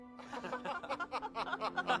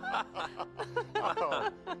Oh,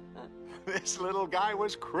 this little guy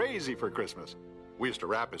was crazy for Christmas. We used to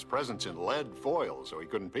wrap his presents in lead foil so he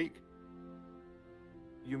couldn't peek.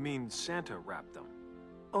 You mean Santa wrapped them?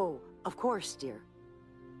 Oh, of course, dear.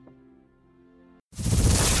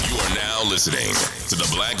 You are now listening to the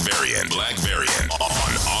Black Variant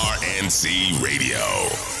on RNC Radio.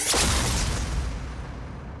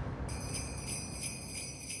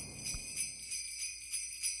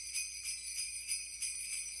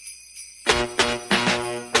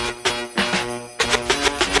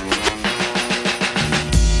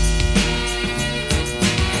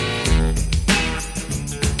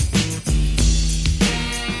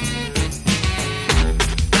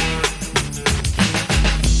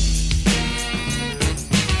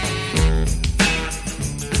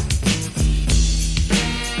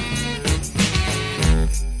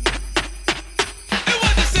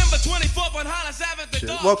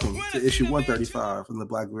 Welcome to issue 135 from the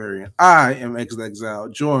Black Variant. I am Exile,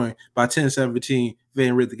 joined by 1017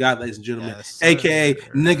 Van Rid the God, ladies and gentlemen, aka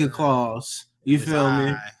Nigga Claus. You feel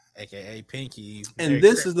me? AKA Pinky. And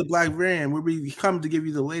this is the Black Variant, where we come to give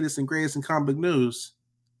you the latest and greatest in comic news.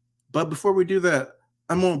 But before we do that,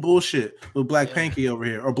 I'm on bullshit with Black Pinky over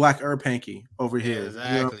here, or Black Pinky over here.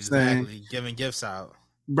 Exactly, you know what I'm saying? Exactly. Giving gifts out.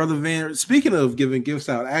 Brother Van, speaking of giving gifts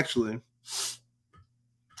out, actually,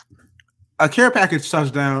 a care package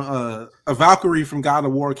touchdown. A Valkyrie from God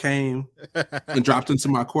of War came and dropped into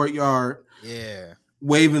my courtyard. Yeah,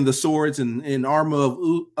 waving the swords and armor of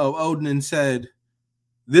Odin, and said,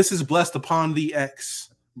 "This is blessed upon the X,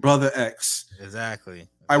 brother X." Exactly.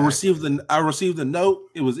 I received the note.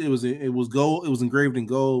 It was gold. It was engraved in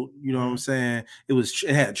gold. You know what I'm saying?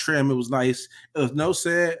 It had trim. It was nice. It was no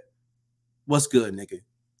said, "What's good, nigga?"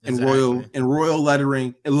 In royal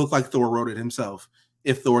lettering. It looked like Thor wrote it himself.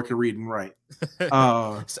 If Thor can read and write.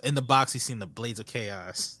 So in the box, he's seen the Blades of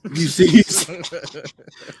Chaos. You see?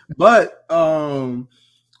 But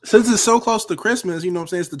since it's so close to Christmas, you know what I'm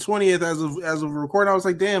saying? It's the 20th as of recording. I was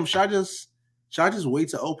like, damn, should I just wait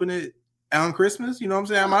to open it on Christmas? You know what I'm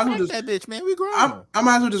saying? I might as well just that bitch, man. We grown. I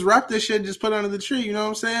might as well just wrap this shit and just put it under the tree, you know what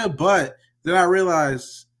I'm saying? But then I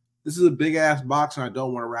realized this is a big ass box and I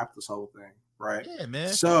don't want to wrap this whole thing, right? Yeah, man.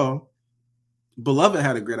 So Beloved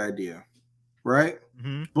had a great idea. Right?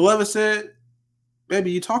 Mm-hmm. Beloved said,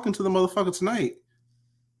 "Baby, you talking to the motherfucker tonight?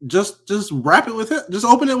 Just wrap it with him. Just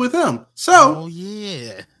open it with him." So,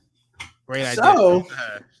 yeah, great idea. So,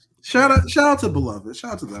 shout out to Beloved.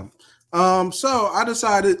 Shout out to them. So I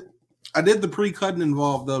decided I did the pre-cutting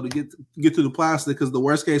involved though to get to the plastic because the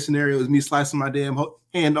worst case scenario is me slicing my damn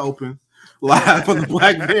hand open live on the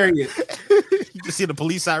Black Variant. You can see the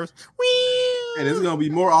police sirens. And it's gonna be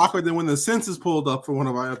more awkward than when the census pulled up for one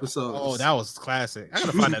of our episodes. Oh, that was classic. I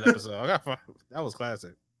gotta find that episode. That was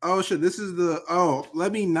classic. Oh shit! This is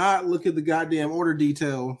let me not look at the goddamn order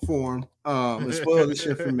detail form. And spoil the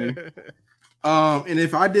shit for me. And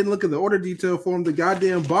if I didn't look at the order detail form, the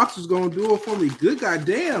goddamn box was gonna do it for me. Good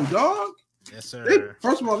goddamn dog. Yes, sir.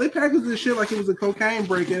 First of all, they packaged this shit like it was a cocaine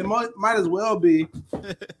break, and it might as well be.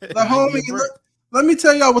 The homie. Let me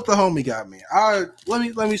tell y'all what the homie got me. Let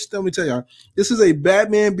me tell y'all. This is a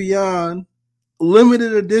Batman Beyond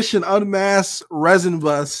limited edition unmasked resin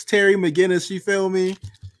bust. Terry McGinnis, you feel me?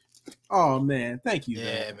 Oh man, thank you.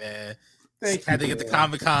 Yeah, man. Thank you. Had to get the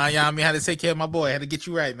Comic-Con. Yeah, I mean, had to take care of my boy. Had to get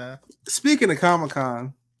you right, man. Speaking of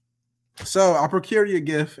Comic-Con, so I'll procure you a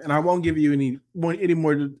gift, and I won't give you any more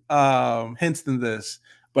hints than this,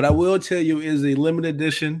 but I will tell you it is a limited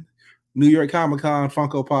edition New York Comic-Con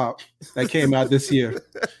Funko Pop that came out this year.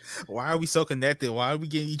 Why are we so connected? Why are we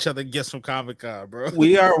getting each other gifts from Comic-Con, bro?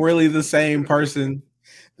 We are really the same person.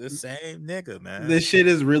 The same nigga, man. This shit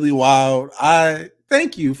is really wild. I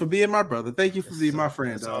thank you for being my brother. Thank you for being my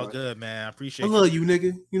friend. It's all good, man. I appreciate it. I love you,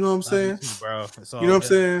 nigga. You know what I'm saying? Too, bro. It's all you know what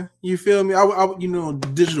good. I'm saying? You feel me? I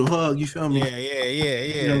digital hug. You feel me? Yeah.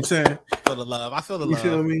 You know what I'm saying? I feel the love. You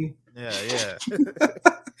feel me? Yeah.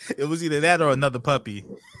 It was either that or another puppy.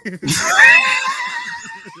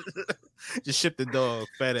 Just ship the dog.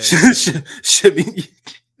 FedEx. Ship me.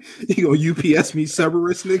 You go UPS me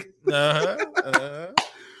Cerberus, nigga.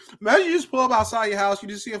 Imagine you just pull up outside your house, you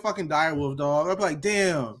just see a fucking direwolf, dog. I'm like,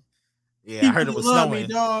 damn. Yeah, I heard it was snowing. Me,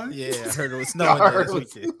 dog. Yeah, I heard it was snowing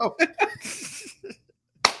this weekend.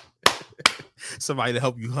 Somebody to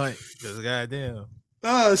help you hunt. Because goddamn.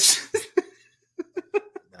 Oh shit.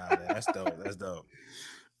 Nah, man, that's dope. That's dope.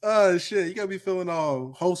 Oh shit. You gotta be feeling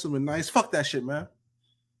all wholesome and nice. Fuck that shit, man.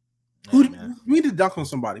 Yeah, We need to dunk on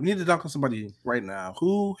somebody. We need to dunk on somebody right now.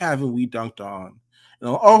 Who haven't we dunked on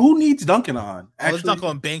Or who needs dunking on? Let's dunk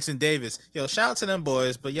on Banks and Davis. Yo, shout out to them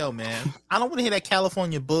boys. But yo, man, I don't want to hear that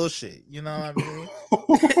California bullshit. You know what I mean?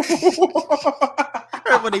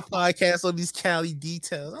 Everybody podcast on these Cali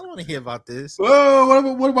details. I don't want to hear about this.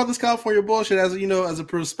 Whoa, what about this California bullshit? As a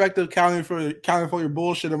prospective California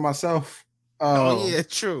bullshitter myself. Oh yeah,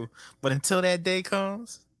 true. But until that day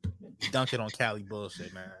comes, dunking on Cali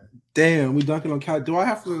bullshit, man. Damn, we dunking on Cali. Do I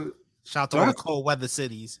have to shout out to all the cold weather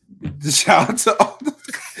cities? Shout out to all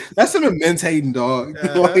that's some immense hating, dog.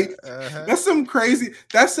 That's some crazy.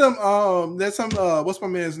 That's some what's my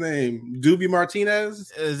man's name? Doobie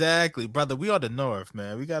Martinez. Exactly, brother. We are the North,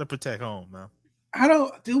 man. We got to protect home, man.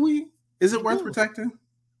 Do we? Is it worth protecting?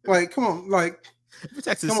 Like, come on, like it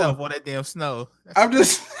protects itself on that damn snow. I'm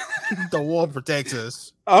just the wall protects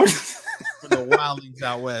us. I'm just for the wildlings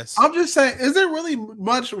out west. I'm just saying, is there really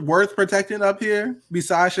much worth protecting up here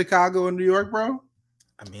besides Chicago and New York, bro?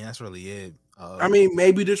 I mean, that's really it. I mean,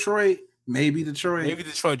 maybe Detroit. Maybe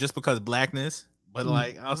Detroit just because of blackness, but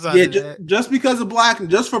like outside of that, just because of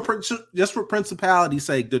blackness, just for principality's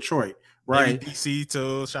sake, Detroit, right? Maybe DC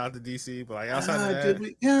too. Shout out to DC, but like outside of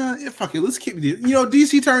that, fuck it. Let's keep it. You know,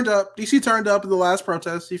 DC turned up. DC turned up in the last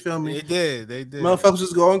protest. You feel me? They did. Motherfuckers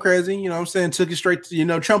was going crazy. You know what I'm saying? Took it straight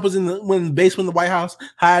to, Trump was in the basement of the White House,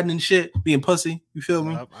 hiding and shit, being pussy. You feel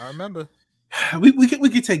me? I remember. We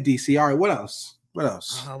could take DC. All right, what else? What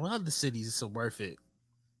other cities is so worth it?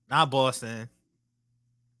 Not Boston.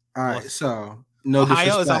 All right, so no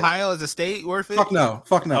Ohio is Ohio as a state worth it? Fuck no.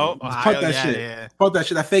 Oh, Punt that shit. Yeah. Punt that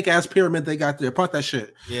shit. That fake ass pyramid they got there. Punt that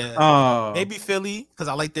shit. Yeah. Maybe Philly because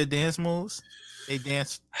I like their dance moves. They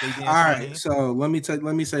dance. All right. So let me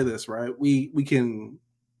say this, right? We can.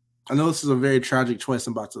 I know this is a very tragic choice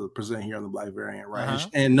I'm about to present here on the Black Variant, right? Uh-huh.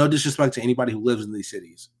 And no disrespect to anybody who lives in these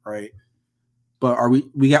cities, right? But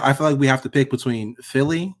I feel like we have to pick between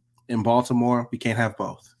Philly and Baltimore. We can't have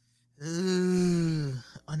both. On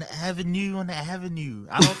the avenue.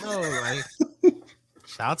 I don't know. Like,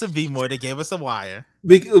 shout out to B-More. They gave us a wire.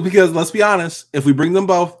 Because let's be honest, if we bring them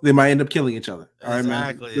both, they might end up killing each other. All right,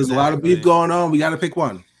 man. There's a lot of beef going on. We got to pick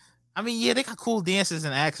one. I mean, yeah, they got cool dances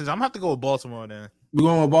and actions. I'm gonna have to go with Baltimore then. We're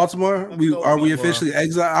going with Baltimore. We officially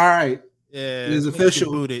exiled? All right. Yeah, it's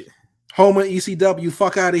official. Booted. Home of ECW,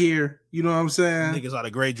 fuck out of here. You know what I'm saying? Niggas are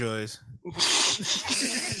the Greyjoys.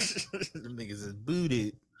 Them niggas is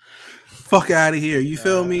booted. Fuck out of here. You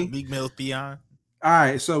feel me? Meek Mill's beyond. All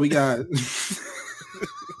right, so we got.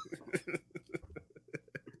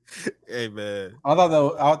 Hey man, I thought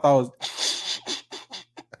it was.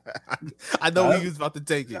 I know he was about to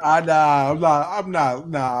take it. I'm not.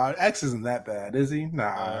 Nah, X isn't that bad, is he?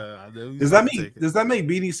 Nah. Does that make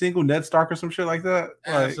BD single Ned Stark or some shit like that?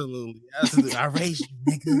 Absolutely. I raised you,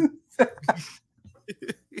 nigga.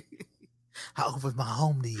 I opened my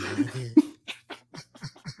home to you, nigga.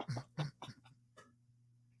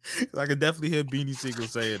 I can definitely hear Beanie Siegel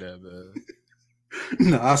saying that,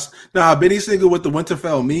 man. Nah, Benny Siegel with the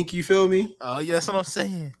Winterfell mink. You feel me? Oh yeah, that's what I'm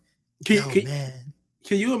saying. Man.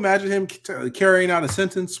 Can you imagine him carrying out a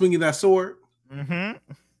sentence, swinging that sword? Mm-hmm.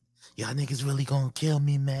 Y'all niggas really gonna kill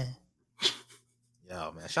me, man.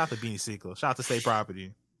 Yo, man. Shout out to Beanie Siegel. Shout out to State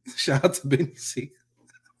Property. Shout out to Beanie Siegel.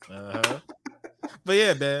 But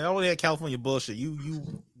yeah, man. I only had California bullshit. You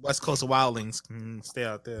West Coast wildlings can stay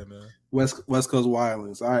out there, man. West Coast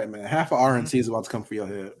wildlings. All right, man. Half of RNC is about to come for your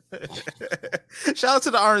head. Shout out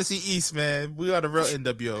to the RNC East, man. We are the real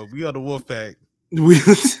NWO. We are the Wolfpack.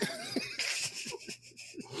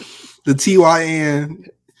 The TYN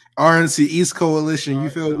RNC East Coalition. You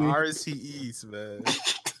feel me? RNC East, man.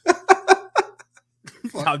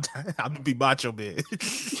 I'm gonna be macho, man.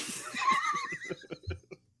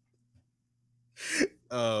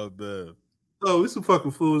 Oh man. Oh, we some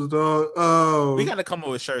fucking fools, dog. Oh, we gotta come up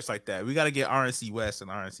with shirts like that. We gotta get RNC West and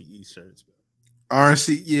RNC East shirts.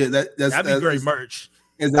 RNC, yeah, that'd be great merch.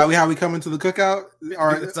 Is that how we come into the cookout?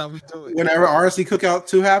 That's how we do it. Whenever RNC Cookout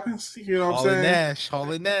 2 happens, you know what I'm saying?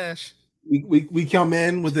 Hall and Nash. We come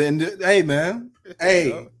in with the hey man,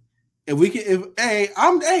 hey, if we can,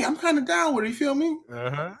 I'm kind of down with it. You feel me?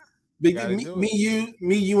 Me,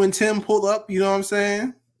 you, and Tim pulled up. You know what I'm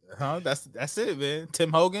saying? That's it, man.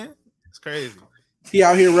 Tim Hogan, it's crazy. He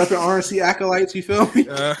out here repping RNC acolytes. You feel me?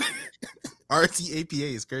 RNC APA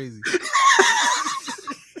is crazy.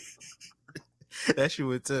 That shit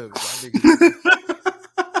with Tim.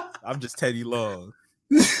 I'm just Teddy Long.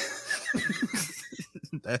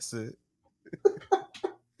 That's it.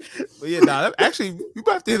 But yeah, actually, we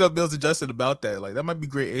might have to hit up Mills and Justin about that. Like, that might be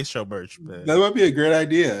great A show merch, man. That might be a great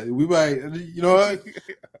idea. We might, you know what?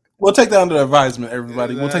 We'll take that under advisement,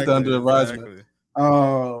 everybody. We'll take that under advisement.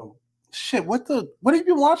 Shit, what have you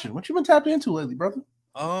been watching? What you been tapping into lately, brother?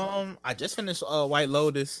 I just finished White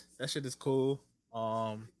Lotus. That shit is cool.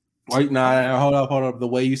 Wait, nah, hold up. The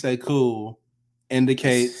way you say cool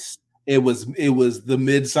indicates it was the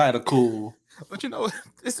mid side of cool. But you know,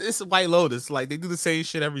 it's White Lotus. Like they do the same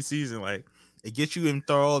shit every season. Like it gets you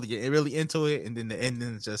enthralled, you get really into it, and then the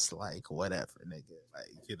ending is just like whatever, nigga. Like,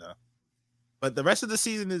 you know. But the rest of the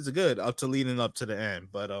season is good up to leading up to the end.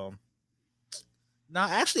 But now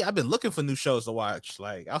actually I've been looking for new shows to watch.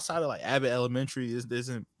 Like outside of like Abbott Elementary,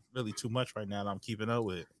 isn't really too much right now that I'm keeping up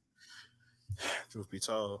with. Truth be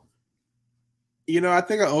told. You know, I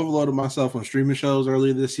think I overloaded myself on streaming shows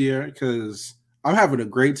earlier this year because I'm having a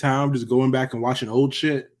great time just going back and watching old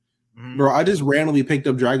shit. Mm-hmm. Bro, I just randomly picked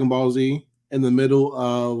up Dragon Ball Z in the middle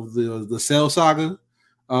of the Cell Saga.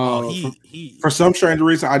 For some strange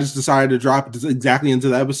reason, I just decided to drop it exactly into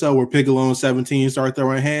the episode where Piccolo and 17 start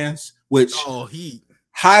throwing hands, which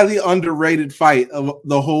highly underrated fight of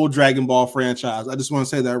the whole Dragon Ball franchise. I just want to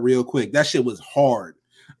say that real quick. That shit was hard.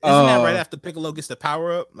 Isn't that right after Piccolo gets the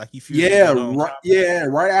power up? Like he fuses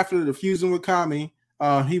right after the fusing with Kami.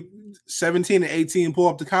 He 17 and 18 pull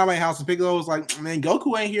up to Kami house, and Piccolo was like, man,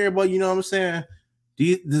 Goku ain't here, but you know what I'm saying?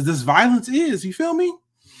 This violence is, you feel me?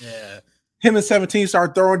 Yeah. Him and 17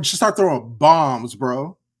 start throwing bombs,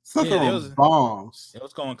 bro. Bombs. It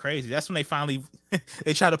was going crazy. That's when they finally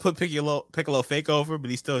they tried to put Piccolo fake over, but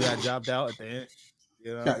he still got jobbed out at the end.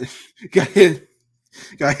 You know?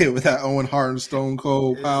 Got hit with that Owen Hart and Stone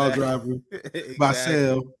Cold power driver by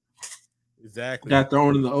Cell. Exactly. Got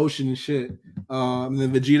thrown in the ocean and shit. And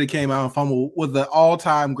then Vegeta came out and fumbled with the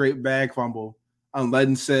all-time great bag fumble on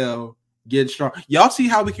letting Cell get strong. Y'all see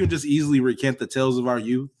how we can just easily recant the tales of our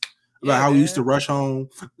youth about how we used to rush home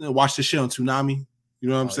and watch the shit on Toonami. You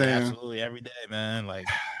know what I'm saying? Yeah, absolutely, every day, man. Like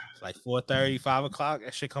 4:30, 5 o'clock.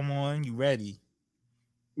 That shit come on. You ready?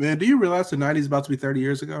 Man, do you realize the 90s is about to be 30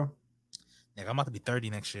 years ago? Nigga, I'm about to be 30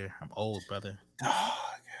 next year. I'm old, brother.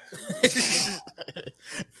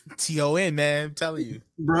 TON, man. I'm telling you.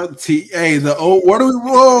 Bro, the old what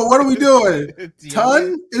are we doing?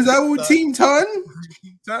 Ton? Is that what we team Ton?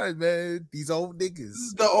 Ton, man. These old niggas.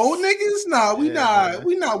 The old niggas? Nah, we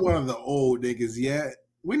not one of the old niggas yet.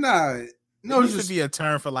 We not. No, this should be a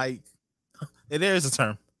term for like there is a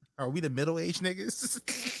term. Are we the middle-aged niggas?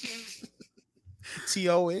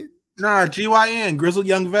 TON? Nah, GYN, grizzled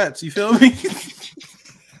young vets. You feel me?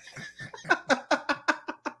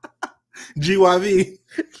 GYV.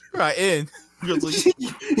 Right in.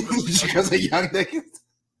 Because of young niggas.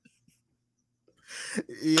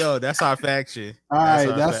 Yo, that's our faction. All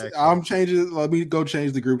right, I'm changing. Let me go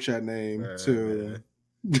change the group chat name to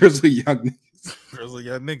Grizzled Young Niggas. Grizzled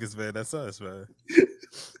Young Niggas, man. That's us, man.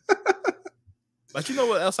 But you know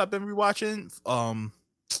what else I've been rewatching?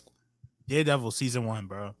 Daredevil season 1,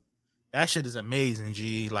 bro. That shit is amazing,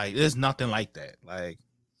 G. Like, there's nothing like that. Like,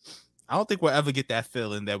 I don't think we'll ever get that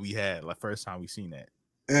feeling that we had like first time we seen that.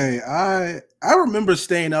 Hey, I remember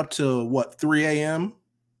staying up to 3 a.m.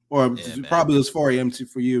 or probably it was 4 a.m.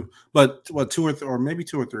 for you, but 2 or maybe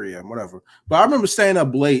 2 or 3 a.m. whatever. But I remember staying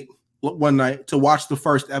up late one night to watch the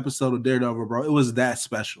first episode of Daredevil, bro. It was that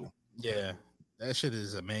special. Yeah, that shit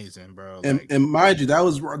is amazing, bro. And mind you, that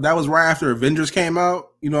was right after Avengers came out.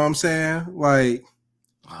 You know what I'm saying? Like,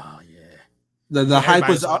 oh yeah, the hype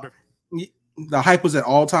was up. The hype was at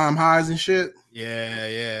all-time highs and shit.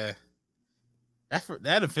 Yeah.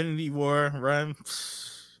 That Infinity War run,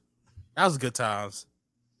 that was good times.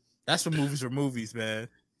 That's when movies were movies, man.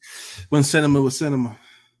 When cinema was cinema.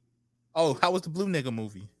 Oh, how was the Blue Nigga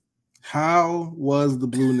movie? How was the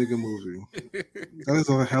Blue Nigga movie? That is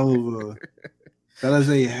a hell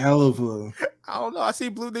of a. I don't know. I see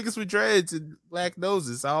blue niggas with dreads and black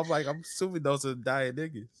noses. So I'm assuming those are dying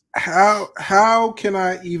niggas. How can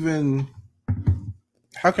I even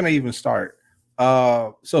start?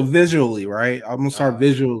 So visually, right? I'm gonna start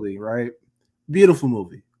visually, right? Beautiful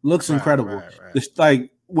movie, looks incredible. Right. It's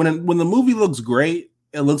like when the movie looks great,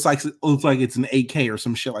 it looks like it's an 8K or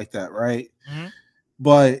some shit like that, right? Mm-hmm.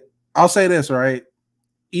 But I'll say this, right?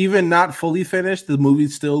 Even not fully finished, the movie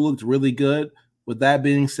still looked really good. With that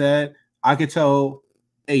being said, I could tell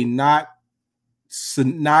a not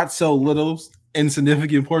so little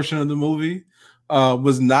insignificant portion of the movie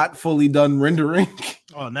was not fully done rendering.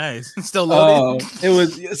 Oh, nice. Still loaded. It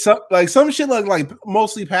was some shit like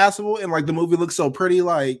mostly passable, and like the movie looks so pretty,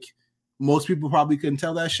 like most people probably couldn't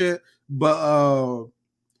tell that shit. But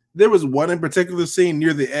there was one in particular scene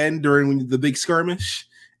near the end during the big skirmish,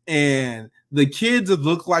 and the kids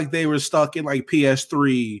looked like they were stuck in like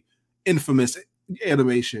PS3 infamous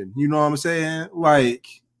animation. You know what I'm saying? Like,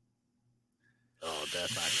 Oh,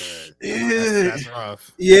 that's not good. Yeah. That's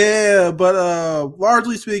rough. Yeah, but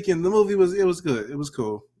largely speaking, the movie was good. It was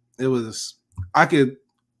cool. It was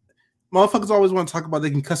motherfuckers always want to talk about they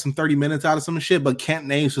can cut some 30 minutes out of some shit, but can't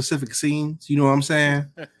name specific scenes. You know what I'm saying?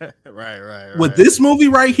 Right. With this movie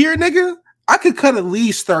right here, nigga, I could cut at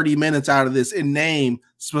least 30 minutes out of this and name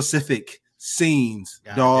specific scenes,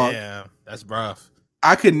 dog. Damn, that's rough.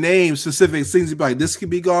 I could name specific scenes. Be like, this could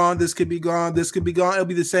be gone, this could be gone, this could be gone. It'll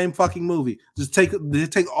be the same fucking movie. Just take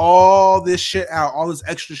all this shit out, all this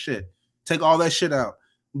extra shit. Take all that shit out.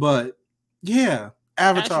 But yeah,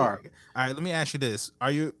 Avatar. Actually, all right, let me ask you this: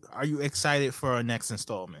 Are you excited for our next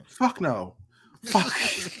installment? Fuck no. Fuck.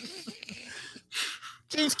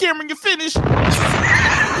 James Cameron, you finished.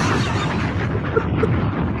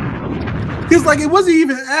 Because like it wasn't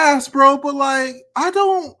even asked, bro. But like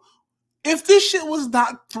if this shit was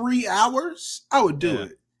not 3 hours, I would do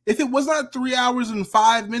it. If it was not 3 hours and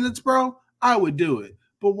 5 minutes, bro, I would do it.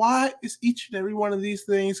 But why is each and every one of these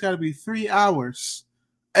things got to be 3 hours?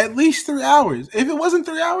 At least 3 hours. If it wasn't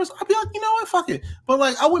 3 hours, I'd be like, you know what, fuck it. But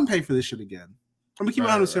like, I wouldn't pay for this shit again. I'm gonna keep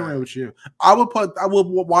 100% right with you. I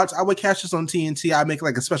would catch this on TNT. I'd make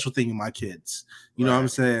like a special thing with my kids. You know what I'm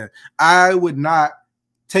saying? I would not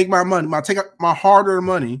take my money, my hard-earned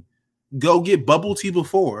money, go get bubble tea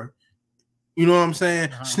before. You know what I'm saying?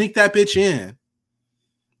 Sneak that bitch in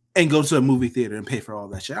and go to a movie theater and pay for all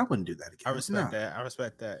that shit. I wouldn't do that again. I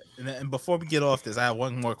respect that. And before we get off this, I have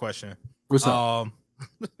one more question. What's up?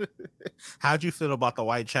 How'd you feel about the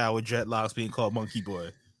white child with dreadlocks being called Monkey Boy?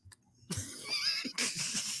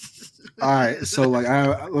 All right, so like,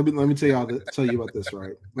 let me tell you about this,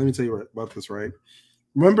 right? Let me tell you about this, right?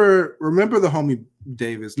 Remember the homie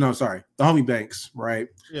Davis? No, sorry, the homie Banks, right?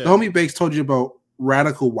 Yeah. The homie Banks told you about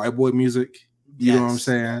radical white boy music. You know what I'm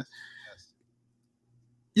saying? Yes.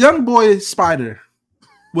 Young Boy Spider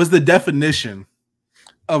was the definition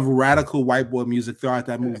of radical white boy music throughout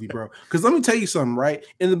that movie, bro. Because let me tell you something, right?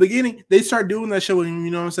 In the beginning, they start doing that show, and you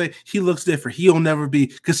know what I'm saying? He looks different. He'll never be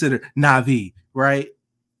considered Navi, right?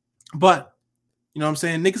 But you know what I'm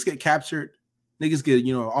saying? Niggas get captured. Niggas get,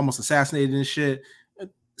 almost assassinated and shit.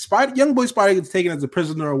 Young Boy Spider gets taken as a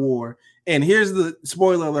prisoner of war. And here's the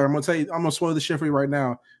spoiler alert. I'm gonna spoil the shit for you right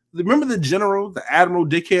now. Remember the general, the Admiral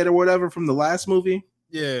Dickhead or whatever from the last movie?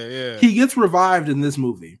 Yeah. He gets revived in this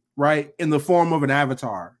movie, right? In the form of an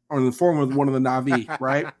avatar or in the form of one of the Na'vi,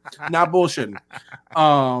 right? Not bullshitting.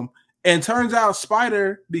 And turns out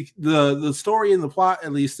Spider, the story in the plot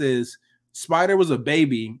at least is Spider was a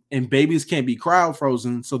baby, and babies can't be cryo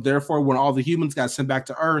frozen. So therefore, when all the humans got sent back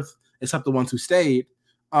to Earth, except the ones who stayed,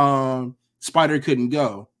 Spider couldn't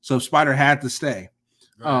go. So Spider had to stay.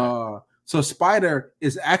 Right. So Spider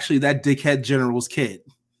is actually that dickhead general's kid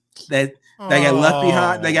that got left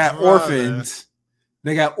behind. They got orphans.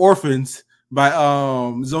 They got orphans by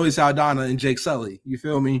Zoe Saldana and Jake Sully. You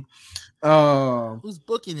feel me? Who's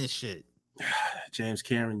booking this shit? James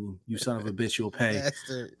Cameron, you son of a bitch, you'll pay.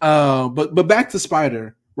 But back to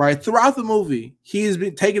Spider, right? Throughout the movie, he's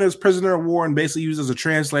been taken as prisoner of war and basically used as a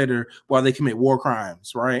translator while they commit war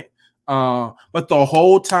crimes, right? But the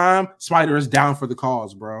whole time, Spider is down for the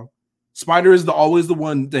cause, bro. Spider is always the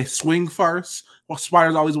one that swing first. Well,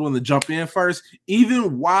 Spider's always the one to jump in first,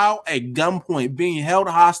 even while at gunpoint being held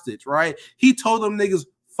hostage, right? He told them niggas,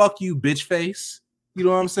 "Fuck you, bitch face." You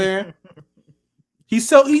know what I'm saying? He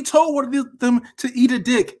told one of them to eat a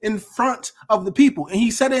dick in front of the people, and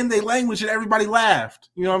he said it in their language, and everybody laughed.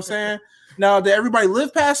 You know what I'm saying? Now, did everybody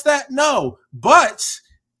live past that? No, but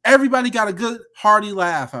everybody got a good hearty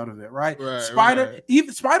laugh out of it, right? Spider,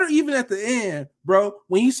 even at the end, bro,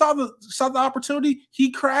 when he saw the opportunity,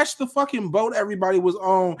 he crashed the fucking boat everybody was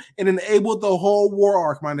on and enabled the whole war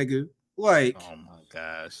arc, my nigga. Like, oh my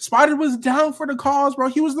gosh, Spider was down for the cause, bro.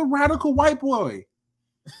 He was the radical white boy.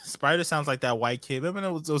 Spider sounds like that white kid.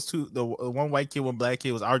 Remember those two? The one white kid, one black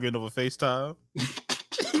kid was arguing over FaceTime.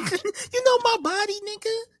 You know my body,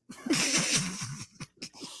 nigga.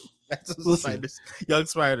 That's what young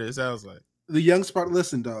Spider sounds like. The young Spider.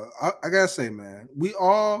 Listen, dog. I gotta say, man, we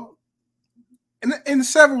all in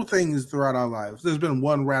several things throughout our lives. There's been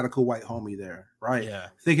one radical white homie there, right? Yeah.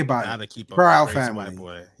 Think about it. Keep Proud Family. White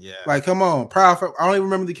boy. Yeah. Like, come on, Proud Family. I don't even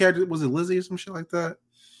remember the character. Was it Lizzie or some shit like that?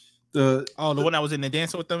 The one that was in the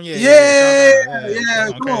dancing with them, yeah.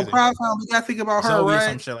 Come on, Proud Family. We gotta think about her, Zoe, right?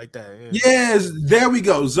 Some shit like that. Yeah. Yes, there we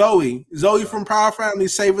go. Zoe from Proud Family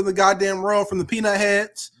saving the goddamn world from the peanut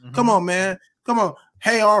heads. Mm-hmm. Come on, man. Come on.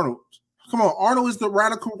 Hey, Arnold. Come on. Arnold is the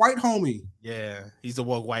radical white homie. Yeah, he's the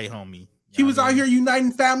woke white homie. He was out here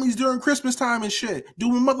uniting families during Christmas time and shit,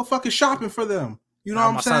 doing motherfucking shopping for them. You know what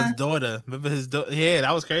I'm my saying? son's daughter. Remember his daughter? Yeah,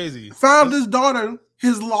 that was crazy. Found his daughter,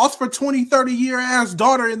 his lost for 20, 30-year ass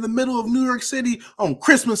daughter in the middle of New York City on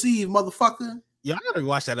Christmas Eve, motherfucker. Yo, I gotta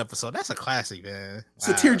watch that episode. That's a classic, man. It's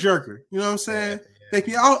a tearjerker. You know what I'm saying? Make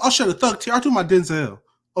me. I'll shed a thug tear. I'll do my Denzel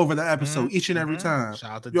over that episode each and every time.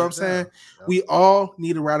 Shout out to you know what I'm saying? Yep. We all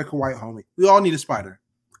need a radical white homie. We all need a spider.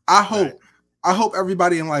 I hope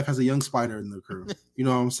everybody in life has a young spider in the crew. You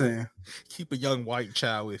know what I'm saying? Keep a young white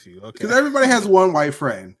child with you, okay? Because everybody has one white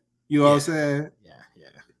friend. You know what I'm saying? Yeah.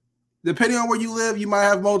 Depending on where you live, you might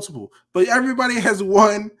have multiple, but everybody has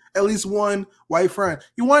at least one white friend.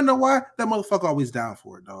 You want to know why? That motherfucker always down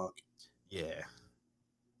for it, dog. Yeah.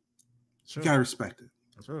 You gotta respect it.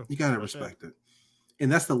 True. You gotta respect it.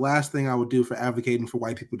 And that's the last thing I would do for advocating for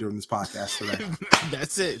white people during this podcast today.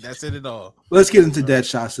 That's it. That's it at all. Let's get into dead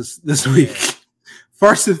shots this week. Yeah.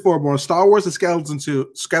 First and foremost, Star Wars: The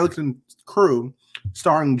Skeleton Crew,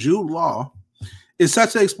 starring Jude Law, is set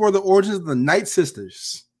to explore the origins of the Night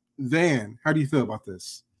Sisters. Van, how do you feel about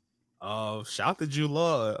this? Shout out to Jude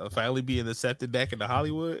Law finally being accepted back into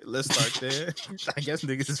Hollywood. Let's start there. I guess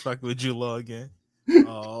niggas is fucking with Jude Law again. He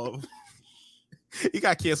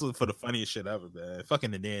got canceled for the funniest shit ever, man.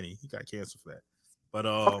 Fucking the nanny. He got canceled for that. But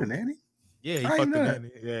fuck the nanny? Yeah, he fucked the nanny.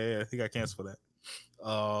 Yeah, he got canceled for that.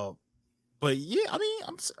 But yeah, I mean,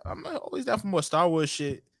 I'm always down for more Star Wars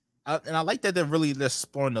shit. And I like that they're really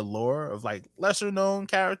exploring the lore of like lesser known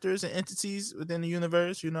characters and entities within the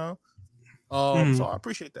universe, you know. So I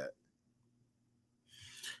appreciate that.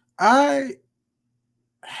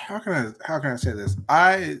 How can I say this?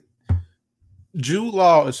 Jude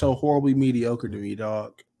Law is so horribly mediocre to me,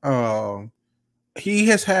 dog. He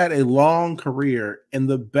has had a long career, and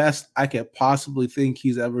the best I could possibly think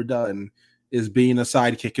he's ever done is being a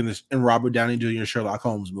sidekick in Robert Downey Jr. Sherlock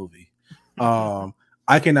Holmes movie.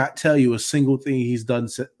 I cannot tell you a single thing he's done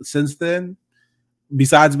since then,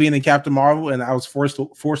 besides being in Captain Marvel, and I was forced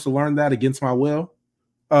to learn that against my will.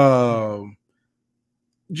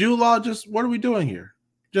 Jude Law, just what are we doing here?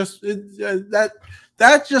 That's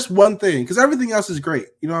just one thing, because everything else is great.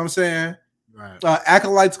 You know what I'm saying? Right.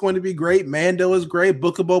 Acolyte's going to be great. Mando is great.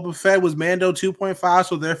 Book of Boba Fett was Mando 2.5,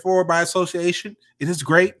 so therefore, by association, it is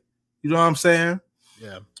great. You know what I'm saying?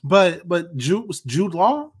 Yeah. But Jude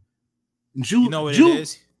Law? You know what it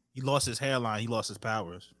is? He lost his hairline. He lost his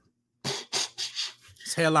powers.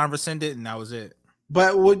 His hairline rescinded, and that was it.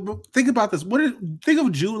 But think about this. Think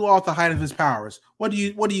of Jude Law at the height of his powers. What do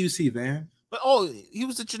you see, Van? But he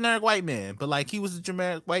was a generic white man. But like he was a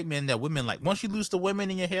generic white man that women like. Once you lose the women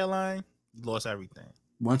in your hairline, you lost everything.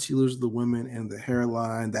 Once you lose the women and the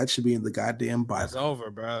hairline, that should be in the goddamn Bible. It's over,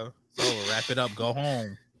 bro. It's over. Wrap it up. Go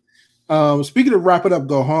home. Speaking of wrap it up,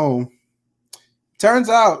 go home. Turns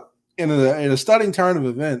out, in a stunning turn of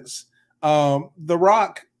events, The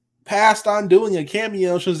Rock passed on doing a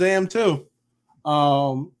cameo Shazam 2.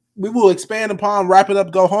 We will expand upon wrap it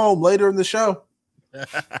up, go home later in the show.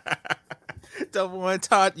 Double one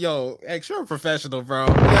Todd, yo, you're a professional, bro.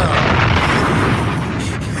 Yo.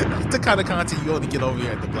 That's the kind of content you only get over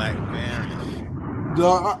here at the Black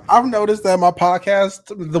Variant. I've noticed that my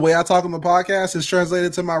podcast, the way I talk on the podcast, is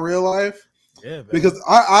translated to my real life. Yeah, man. Because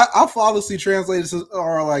I flawlessly translated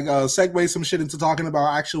or like segue some shit into talking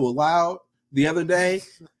about actual loud the other day,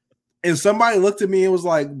 and somebody looked at me and was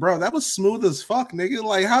like, "Bro, that was smooth as fuck, nigga.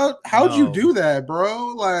 Like, how'd you do that,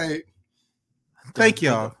 bro? Like, thank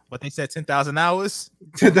y'all." What they said, 10,000 hours.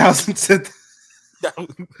 10,000.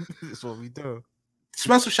 That's what we do.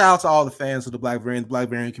 Special shout out to all the fans of the Black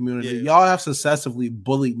Variant community. Yeah. Y'all have successfully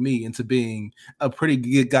bullied me into being a pretty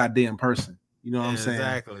good goddamn person. You know what I'm saying?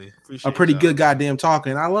 Exactly. A pretty good goddamn talker,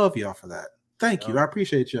 and I love y'all for that. Thank you. I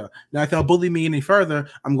appreciate y'all. Now, if y'all bully me any further,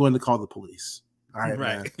 I'm going to call the police. All right,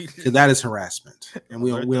 man. Because that is harassment, and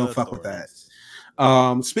we don't fuck with that.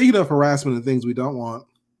 Speaking of harassment and things we don't want,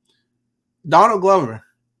 Donald Glover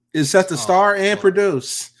is set to star and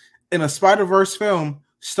produce in a Spider-Verse film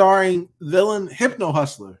starring villain Hypno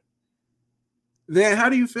Hustler. Then, how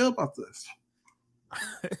do you feel about this?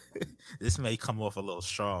 This may come off a little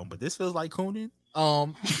strong, but this feels like Coonan.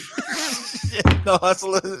 No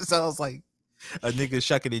Hustler sounds like a nigga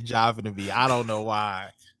shucking and jiving to me. I don't know why.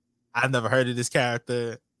 I've never heard of this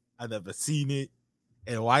character. I've never seen it.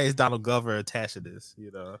 And why is Donald Glover attached to this?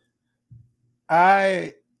 You know,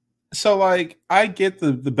 I get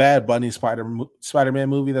the Bad Bunny Spider-Man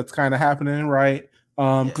movie that's kind of happening, right?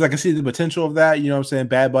 Because I can see the potential of that. You know what I'm saying?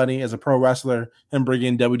 Bad Bunny as a pro wrestler and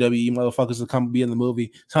bringing WWE motherfuckers to come be in the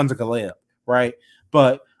movie sounds like a layup, right?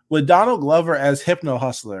 But with Donald Glover as Hypno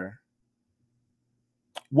Hustler,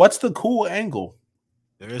 what's the cool angle?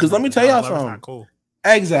 Because let me tell y'all something. Cool.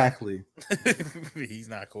 Exactly. He's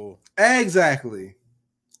not cool. Exactly.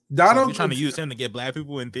 So Donald, you're trying to use him to get black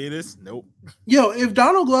people in theaters? Nope. Yo, if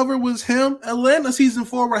Donald Glover was him, Atlanta season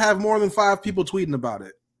 4 would have more than 5 people tweeting about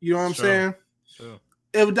it. You know what I'm saying? Sure.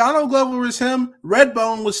 If Donald Glover was him,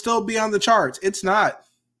 Redbone would still be on the charts. It's not.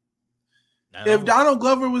 If Donald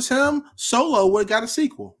Glover was him, Solo would have got a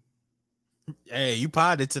sequel. Hey, you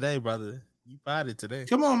potted today, brother. You potted today.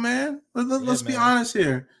 Come on, man. Let's be honest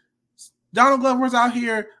here. Donald Glover's out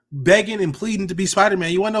here begging and pleading to be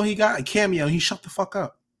Spider-Man. You want to know he got a cameo? He shut the fuck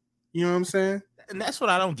up. You know what I'm saying? And that's what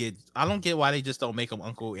I don't get. I don't get why they just don't make him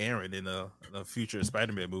Uncle Aaron in a future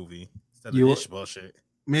Spider-Man movie instead of this bullshit.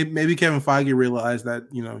 Maybe Kevin Feige realized that,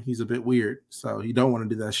 you know, he's a bit weird, so he don't want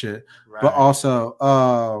to do that shit. Right. But also,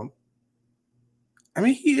 I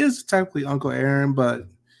mean, he is technically Uncle Aaron, but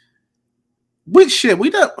with shit, we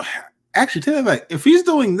don't actually tell you, like, if he's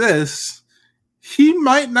doing this, he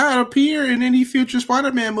might not appear in any future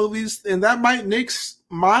Spider-Man movies, and that might nix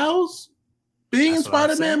Miles being in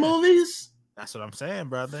Spider-Man movies. That's what I'm saying,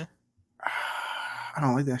 brother. I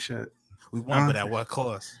don't like that shit. We want, but at what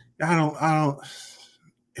cost? I don't.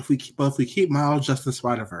 If we keep Miles just in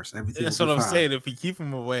Spider-Verse, everything. That's what I'm saying. If we keep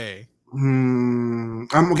him away, I'm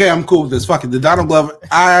okay. I'm cool with this. Fuck it. The Donald Glover.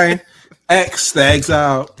 X the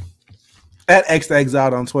Exile at X the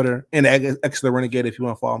Exile on Twitter and X the Renegade if you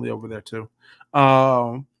want to follow me over there too.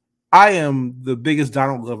 I am the biggest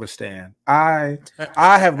Donald Glover stan. I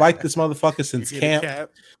have liked this motherfucker since camp.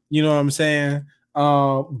 You know what I'm saying?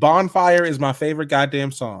 Bonfire is my favorite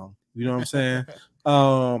goddamn song. You know what I'm saying?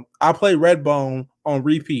 I play Redbone on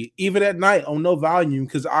repeat, even at night on no volume,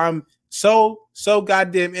 because I'm so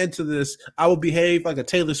goddamn into this. I will behave like a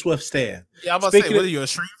Taylor Swift stan. Yeah, I'm about to say, what are you, a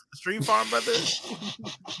stream farm, brother?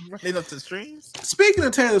 Running up the streams? Speaking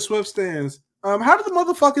of Taylor Swift stans, how did the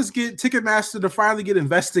motherfuckers get Ticketmaster to finally get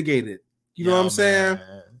investigated? You know what I'm saying?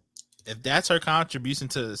 If that's her contribution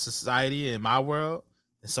to society in my world,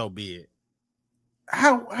 then so be it.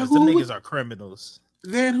 How the niggas are criminals.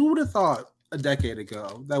 Then who would have thought a decade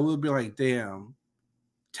ago that we would be like, damn,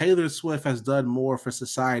 Taylor Swift has done more for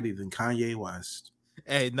society than Kanye West?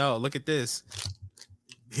 Hey, no, look at this.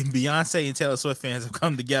 Beyonce and Taylor Swift fans have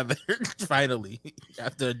come together finally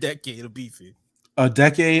after a decade of beefing. A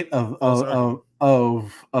decade of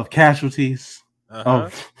casualties,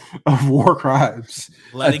 of war crimes,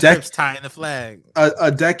 Crips tying the flag.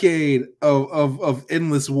 A decade of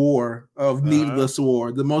endless war, of needless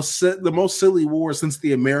war, the most silly war since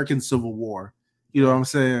the American Civil War. You know what I'm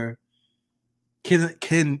saying?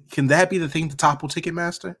 Can that be the thing to topple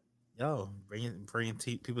Ticketmaster? Yo, bringing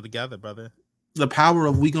people together, brother. The power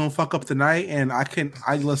of we gonna fuck up tonight, and I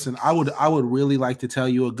listen. I would really like to tell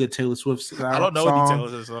you a good Taylor Swift song. I don't know any Taylor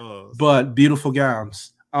Swift songs, but Beautiful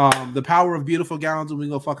Gowns. The power of Beautiful Gowns, and we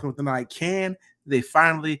gonna fuck up tonight. Can they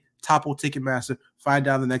finally topple Ticketmaster? Find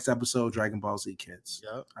out the next episode, Dragon Ball Z Kids.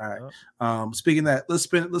 Yep. All right. Yep. Speaking of that, let's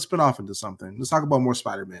spin off into something. Let's talk about more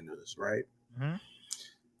Spider-Man news. Right. Mm-hmm.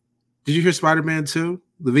 Did you hear Spider-Man 2?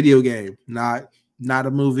 The video game, not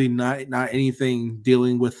a movie, not anything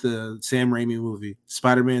dealing with the Sam Raimi movie.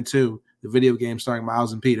 Spider-Man 2, the video game starring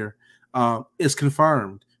Miles and Peter, is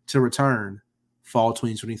confirmed to return fall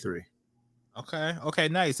 2023. Okay,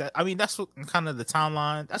 nice. I mean, that's what kind of the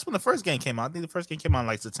timeline. That's when the first game came out. I think the first game came out in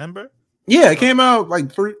like September. Yeah, it came out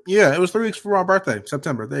like 3. Yeah, it was 3 weeks before my birthday,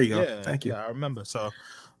 September. There you go. Yeah, thank you. Yeah, I remember. So,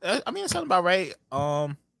 I mean, it sounds about right.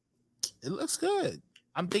 It looks good.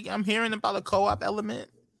 I'm hearing about a co-op element.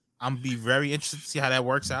 I'm be very interested to see how that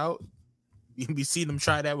works out. We see them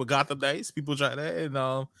try that with Gotham Knights. People try that, and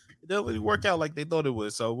it didn't really work out like they thought it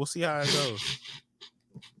would. So we'll see how it goes.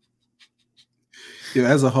 Yeah,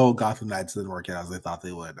 as a whole, Gotham Knights didn't work out as they thought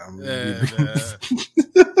they would.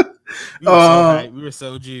 We were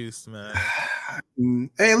so juiced, man.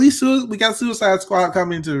 Hey, at least we got Suicide Squad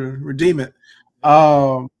coming to redeem it.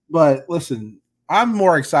 But listen, I'm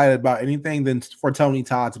more excited about anything than for Tony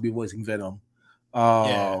Todd to be voicing Venom.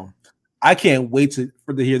 I can't wait to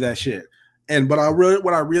hear that shit. What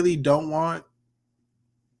I really don't want,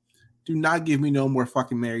 do not give me no more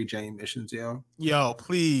fucking Mary Jane missions, yo. Yo,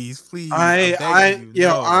 please.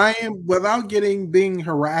 I am, without being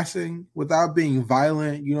harassing, without being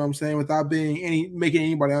violent, you know what I'm saying, without making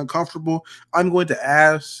anybody uncomfortable, I'm going to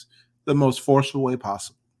ask the most forceful way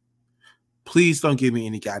possible. Please don't give me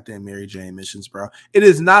any goddamn Mary Jane missions, bro. It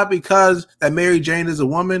is not because that Mary Jane is a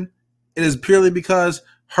woman. It is purely because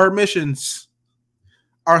her missions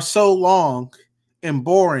are so long and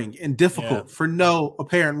boring and difficult for no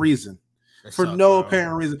apparent reason.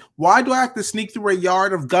 Apparent reason. Why do I have to sneak through a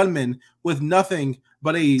yard of gunmen with nothing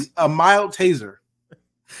but a mild taser?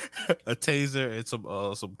 A taser and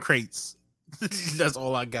some crates. That's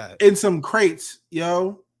all I got. In some crates,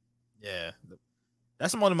 yo. Yeah.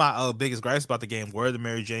 That's one of my biggest gripes about the game were the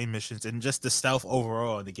Mary Jane missions and just the stealth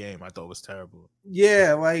overall in the game. I thought was terrible.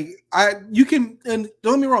 Yeah, like you can, and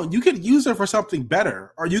don't get me wrong, you could use it for something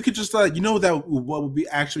better, or you could just what would be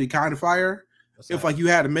actually kind of fire if like you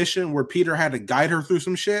had a mission where Peter had to guide her through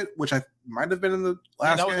some shit, which I might have been in the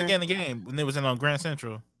last. That was again the game when it was in on Grand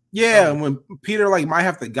Central. Yeah, when Peter like might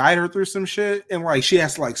have to guide her through some shit, and like she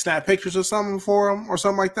has to like snap pictures or something for him or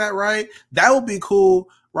something like that, right? That would be cool,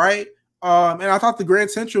 right? And I thought the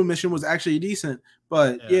Grand Central mission was actually decent,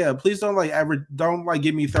 but yeah, please don't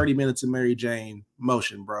give me 30 minutes of Mary Jane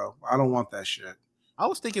motion, bro. I don't want that shit. I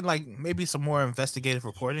was thinking like maybe some more investigative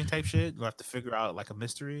reporting type shit. You have to figure out like a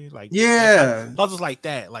mystery, like puzzles like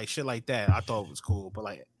that, like shit like that. I thought it was cool, but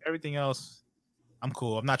like everything else, I'm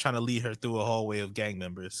cool. I'm not trying to lead her through a hallway of gang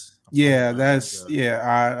members. I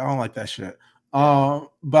don't like that shit. But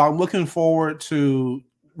I'm looking forward to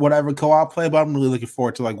whatever co-op play, but I'm really looking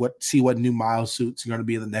forward to what new Miles suits are going to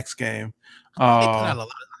be in the next game. I don't know how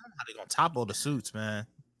they're going to top all the suits, man.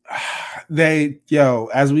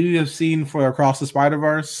 As we have seen for Across the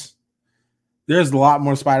Spider-Verse, there's a lot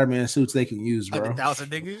more Spider-Man suits they can use, bro. Like 1,000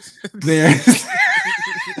 niggas? There's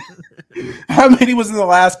how many was in the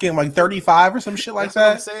last game? Like 35 or some shit like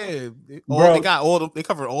that? That's what I'm saying. They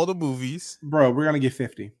covered all the movies. Bro, we're gonna get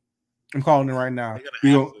 50. I'm calling it right now.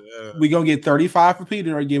 We gonna get 35 for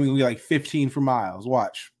Peter, or we're gonna get like 15 for Miles.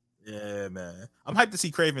 Watch. Yeah, man. I'm hyped to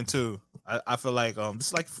see Kraven too. I feel like this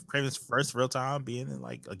is like Kraven's first real time being in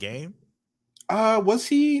like a game. Was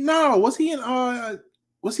he in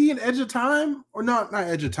Edge of Time? Or not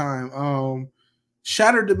Edge of Time.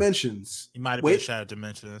 Shattered Dimensions. He might have been in Shattered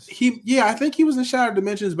Dimensions. I think he was in Shattered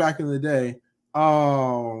Dimensions back in the day.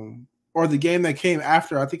 Or the game that came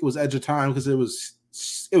after, I think it was Edge of Time, because it was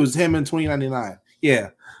him in 2099.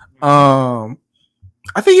 Yeah. I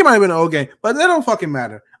think he might have been an old game, but that don't fucking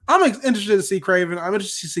matter. I'm interested to see Kraven. I'm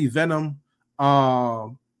interested to see Venom.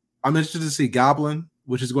 I'm interested to see Goblin,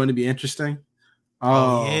 which is going to be interesting.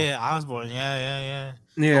 Osborn. Yeah.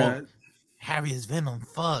 Oh, Harry is Venom.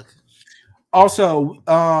 Fuck. Also,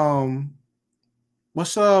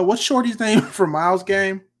 what's Shorty's name for Miles'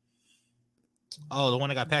 game? Oh, the one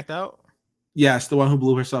that got packed out? Yes, the one who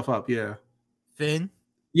blew herself up. Yeah. Finn?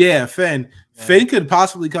 Yeah, Finn. Yeah. Finn could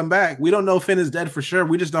possibly come back. We don't know Finn is dead for sure.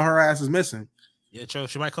 We just know her ass is missing. Yeah, true.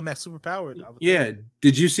 She might come back super powered. Yeah.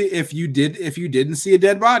 Did you see if you didn't see a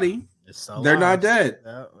dead body, they're not dead.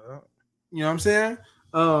 Yeah. You know what I'm saying?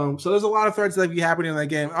 So there's a lot of threats that be happening in that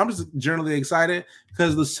game. I'm just generally excited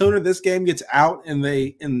because the sooner this game gets out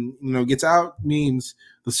gets out means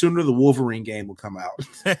the sooner the Wolverine game will come out.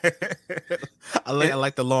 I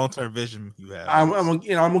like the long-term vision you have. I'm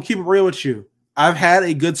gonna keep it real with you. I've had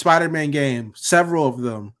a good Spider-Man game, several of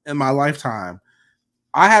them in my lifetime.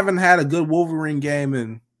 I haven't had a good Wolverine game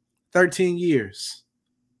in 13 years.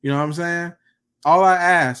 You know what I'm saying? All I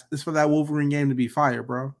ask is for that Wolverine game to be fire,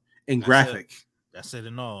 bro, and graphic. That's it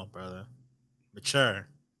and all, brother. Mature.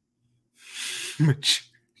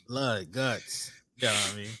 Blood, guts. You know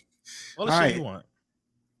what I mean? All the shit you want.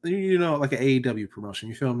 You know, like an AEW promotion.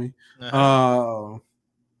 You feel me? But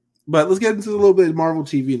let's get into a little bit of Marvel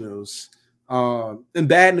TV news. And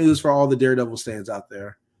bad news for all the Daredevil stands out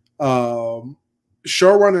there.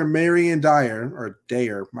 Showrunner Marion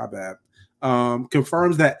Dyer, my bad,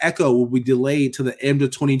 confirms that Echo will be delayed to the end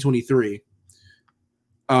of 2023.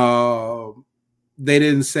 They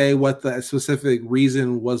didn't say what the specific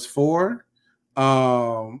reason was for,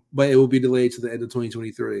 but it will be delayed to the end of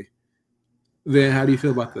 2023. Then, how do you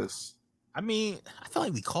feel about this? I mean, I feel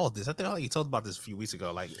like we called this. I think you talked about this a few weeks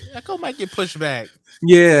ago. Like, Echo might get pushed back.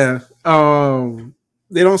 Yeah.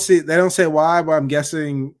 They don't say why, but I'm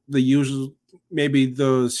guessing the usual. Maybe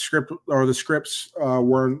the scripts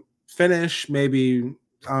weren't finished. Maybe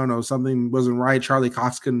I don't know, something wasn't right. Charlie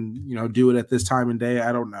Cox can do it at this time and day.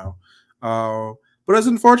 I don't know. But it's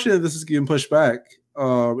unfortunate this is getting pushed back.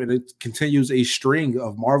 And it continues a string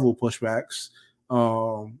of Marvel pushbacks.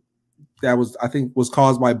 That was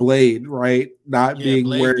caused by Blade, right? Not being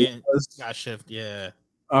Blade where it was. Got shift, yeah.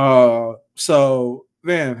 So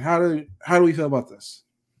man, how do we feel about this?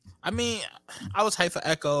 I mean, I was hyped for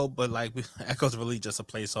Echo, but like Echo's really just a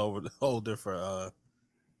placeholder for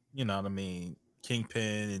you know what I mean,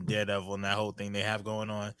 Kingpin and Daredevil and that whole thing they have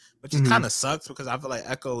going on, which just kind of sucks because I feel like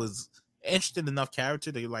Echo is an interesting enough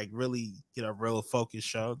character to like really get a real focused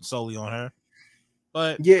show solely on her.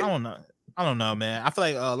 But yeah, I don't know, man. I feel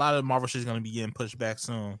like a lot of Marvel shit is going to be getting pushed back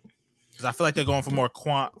soon because I feel like they're going for more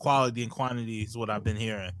quality and quantity is what I've been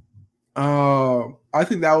hearing. I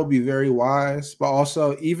think that would be very wise, but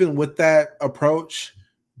also even with that approach,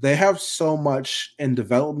 they have so much in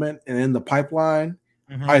development and in the pipeline.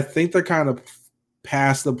 Mhm. I think they're kind of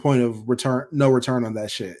past the point of no return on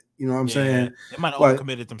that shit. You know what I'm saying? They might have Like,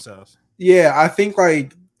 overcommitted themselves. yeah, I think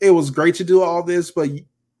like it was great to do all this, but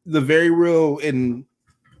the very real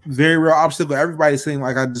obstacle everybody's saying,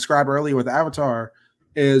 like I described earlier with Avatar,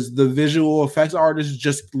 is the visual effects artists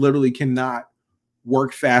just literally cannot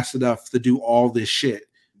work fast enough to do all this shit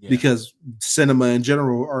because cinema in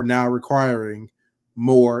general are now requiring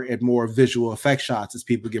more and more visual effect shots as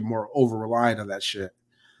people get more over reliant on that shit.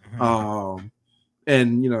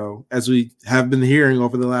 And you know, as we have been hearing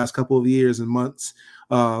over the last couple of years and months,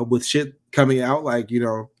 with shit coming out, like, you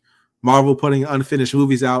know, Marvel putting unfinished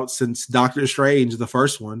movies out since Doctor Strange, the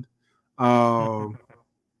first one.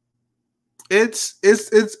 It's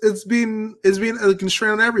been a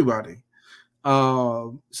constraint on everybody.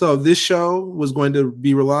 So this show was going to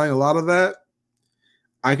be relying a lot of that.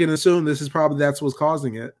 I can assume this is probably that's what's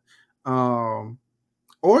causing it. Or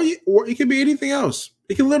it could be anything else.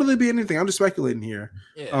 It can literally be anything. I'm just speculating here.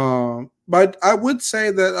 Yeah. But I would say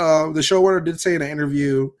that the showrunner did say in an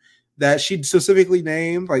interview that she specifically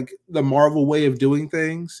named like the Marvel way of doing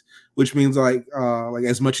things, which means like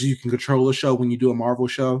as much as you can control a show when you do a Marvel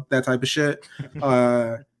show, that type of shit,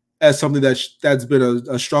 as something that's been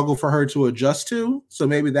a struggle for her to adjust to. So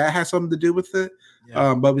maybe that has something to do with it.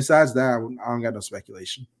 Yeah. But besides that, I don't got no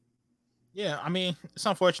speculation. Yeah, I mean, it's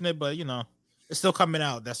unfortunate, but you know, it's still coming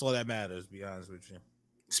out. That's all that matters, to be honest with you.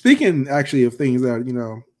 Speaking actually of things that, you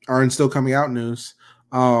know, are in still coming out news,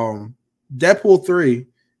 Deadpool 3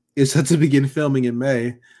 is set to begin filming in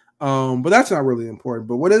May. But that's not really important.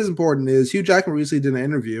 But what is important is Hugh Jackman recently did an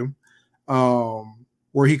interview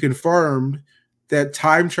where he confirmed that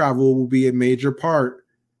time travel will be a major part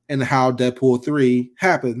in how Deadpool 3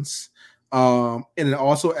 happens. And it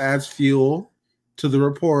also adds fuel to the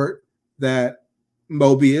report that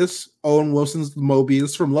Mobius, Owen Wilson's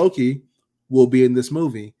Mobius from Loki, will be in this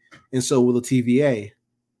movie, and so will the TVA.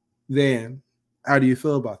 Then, how do you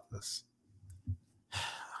feel about this?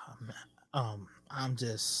 I'm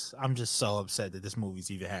just so upset that this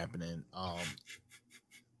movie's even happening.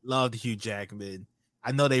 Love Hugh Jackman.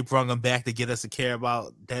 I know they brought him back to get us to care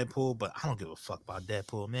about Deadpool, but I don't give a fuck about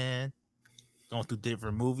Deadpool, man. Going through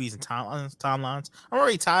different movies and timelines. I'm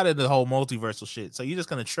already tired of the whole multiversal shit. So you're just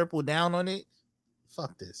gonna triple down on it?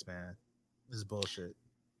 Fuck this, man. This is bullshit.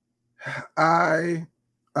 I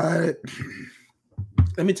let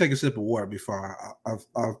me take a sip of water before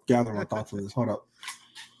I'll gather my thoughts on this. Hold up.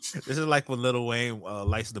 This is like when Lil Wayne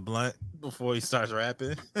lights the blunt before he starts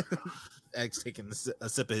rapping. X taking a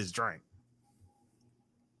sip of his drink.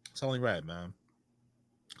 It's only right, man.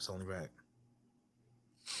 It's only right.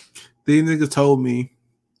 These niggas told me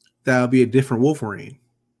that'll be a different Wolverine.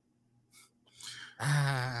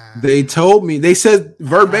 They told me. They said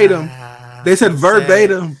verbatim. They said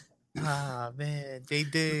verbatim. Man, they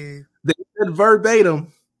did. They said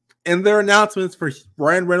verbatim in their announcements for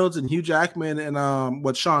Ryan Reynolds and Hugh Jackman and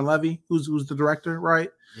Sean Levy, who's the director, right?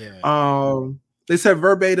 Yeah. They said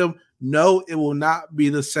verbatim, no, it will not be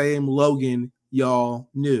the same Logan y'all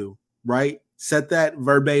knew, right? Said that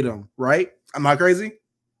verbatim, right? Am I crazy?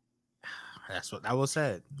 That's what that was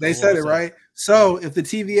said. They said it, right? So if the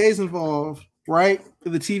TVA is involved, right?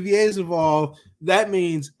 If the TVA is involved, that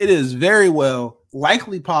means it is very well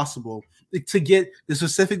likely possible to get the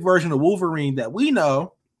specific version of Wolverine that we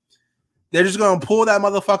know. They're just going to pull that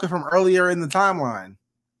motherfucker from earlier in the timeline.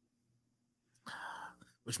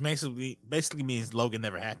 Which basically means Logan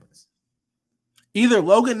never happens. Either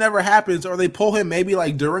Logan never happens or they pull him maybe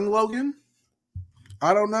like during Logan.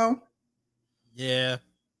 I don't know. Yeah.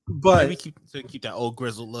 But maybe keep that old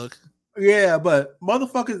grizzled look. Yeah, but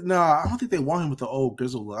motherfuckers, I don't think they want him with the old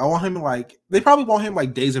grizzled look. I want him they probably want him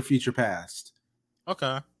like Days of Future Past.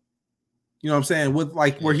 Okay. You know what I'm saying? With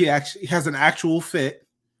like where he actually has an actual fit,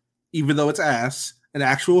 even though it's ass, an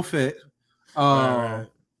actual fit. Right.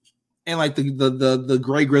 And like the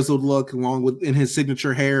gray grizzled look along with in his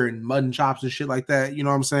signature hair and mutton chops and shit like that. You know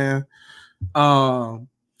what I'm saying?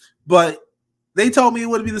 But they told me it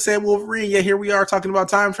wouldn't be the same Wolverine, yet here we are talking about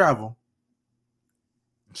time travel.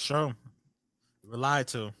 Sure. We lied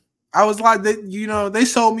to. I was like, they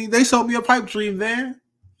sold me a pipe dream, man.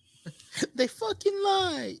 They fucking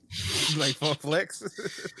lied. Like flex.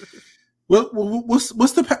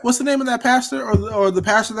 What's the name of that pastor or the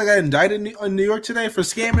pastor that got indicted in New York today for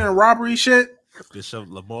scamming and robbery shit? Bishop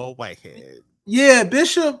Lamar Whitehead. Yeah,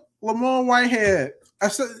 Bishop Lamar Whitehead.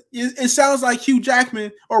 It sounds like Hugh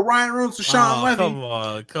Jackman or Ryan Reynolds or Sean Levy.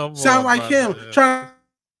 Come on. Sound like him.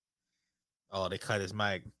 Oh, they cut his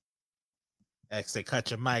mic. They cut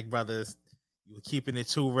your mic, brothers. You were keeping it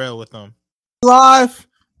too real with them. Live.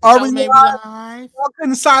 Are we Show may be live? live. Y'all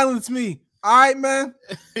couldn't silence me. All right, man.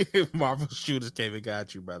 Marvel shooters came and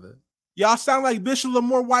got you, brother. Y'all sound like Bishop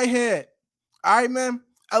Lamore Whitehead. All right, man.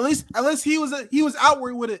 At least he was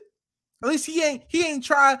outward with it. At least he ain't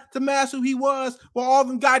tried to mask who he was with all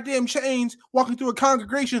them goddamn chains walking through a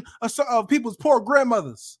congregation of people's poor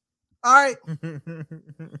grandmothers. All right.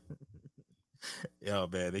 Yo,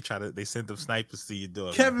 man, they sent them snipers to you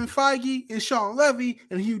door. Kevin Feige and Sean Levy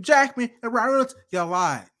and Hugh Jackman and Ryan Reynolds, y'all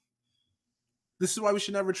lied. This is why we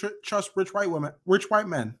should never trust rich white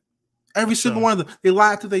men. Every single one of them, they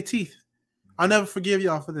lied to their teeth. I'll never forgive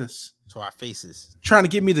y'all for this. To our faces. Trying to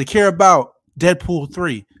get me to care about Deadpool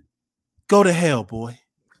 3. Go to hell, boy.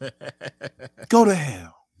 Go to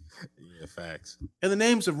hell. Yeah, facts. In the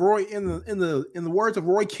names of Roy, in the words of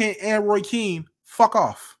Roy Kent and Roy Keane, fuck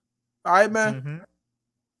off. All right, man. Mm-hmm.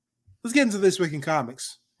 Let's get into this week in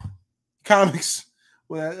comics. Comics,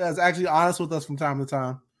 well, that's actually honest with us from time to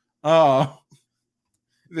time. Man,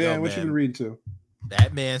 what you been reading to?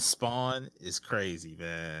 Batman Spawn is crazy,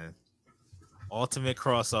 man. Ultimate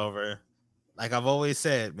crossover. Like I've always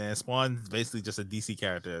said, man, Spawn's basically just a DC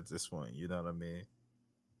character at this point. You know what I mean?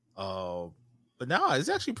 But no, it's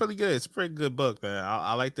actually pretty good. It's a pretty good book, man.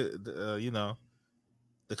 I like the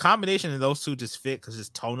combination of those two just fit because it's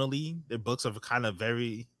tonally their books are kind of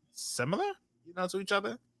very similar, to each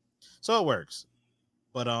other, so it works.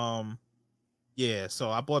 But yeah. So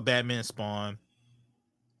I bought Batman Spawn.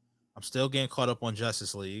 I'm still getting caught up on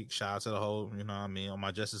Justice League. Shout out to the whole, on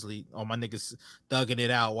my Justice League, all my niggas thugging it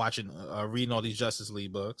out, watching, reading all these Justice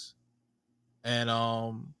League books, and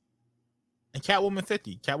Catwoman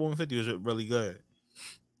 50. Catwoman 50 was really good.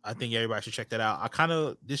 I think everybody should check that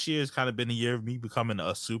out. This year has kind of been a year of me becoming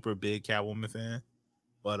a super big Catwoman fan,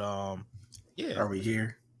 but yeah. Are we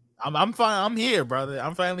here? I'm fine. I'm here, brother.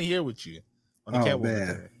 I'm finally here with you on the Catwoman man.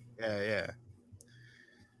 thing. Yeah.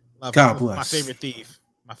 God bless. My favorite thief.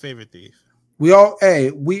 My favorite thief. We all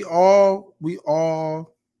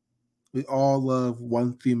love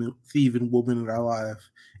one thieving woman in our life,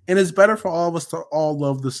 and it's better for all of us to all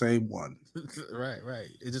love the same one. Right.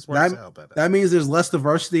 It just works out better. That means there's less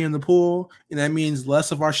diversity in the pool, and that means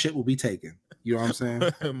less of our shit will be taken. You know what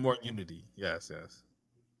I'm saying? More unity. Yes.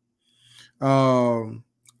 I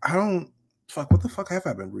don't fuck. What the fuck have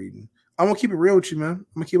I been reading? I'm gonna keep it real with you, man. I'm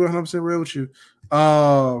gonna keep it 100% real with you.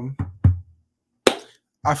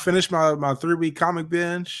 I finished my 3-week comic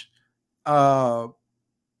binge. I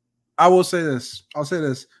will say this. I'll say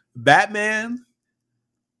this. Batman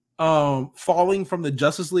falling from the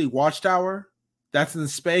Justice League Watchtower that's in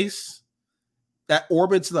space that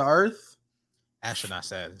orbits the Earth. Astronaut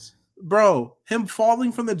status. Bro, him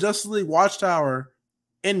falling from the Justice League Watchtower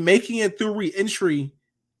and making it through re-entry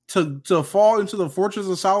to fall into the Fortress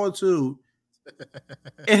of Solitude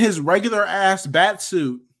in his regular ass bat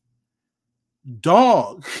suit.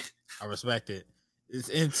 Dog. I respect it. It's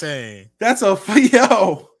insane. That's a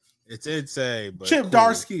yo. It's insane. But Chip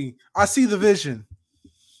Darsky. I see the vision.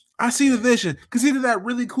 Because he did that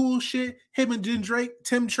really cool shit. Him and Tim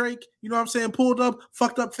Drake, you know what I'm saying, pulled up,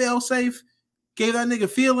 fucked up failsafe, gave that nigga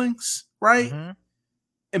feelings, right? Mm-hmm.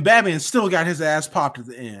 And Batman still got his ass popped at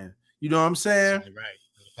the end. You know what I'm saying? Right.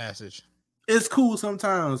 Passage. It's cool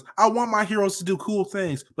sometimes. I want my heroes to do cool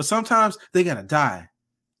things, but sometimes they gotta die.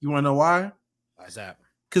 You want to know why? Why's that?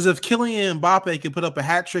 Because if Kylian Mbappe can put up a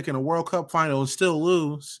hat trick in a World Cup final and still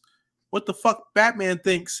lose, what the fuck Batman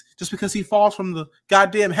thinks just because he falls from the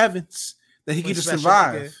goddamn heavens that he can just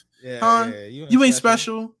survive? Yeah, you ain't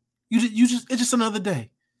special. You just it's just another day.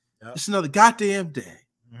 Yep. It's another goddamn day.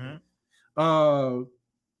 Mm-hmm.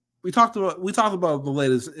 We talked about the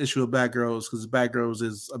latest issue of Batgirls because Batgirls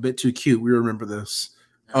is a bit too cute. We remember this.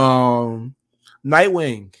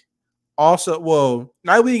 Nightwing. Also,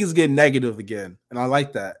 Nightwing is getting negative again, and I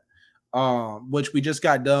like that. Which we just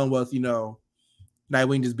got done with,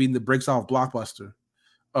 Nightwing just beating the bricks off Blockbuster.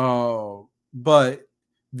 But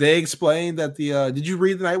they explained that did you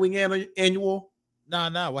read the Nightwing annual?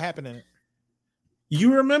 No. What happened in it?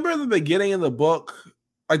 You remember the beginning of the book,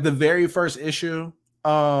 like the very first issue,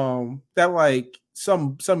 that like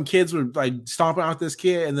some kids were like stomping out this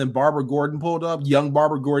kid, and then Barbara Gordon pulled up, young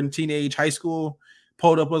Barbara Gordon, teenage high school,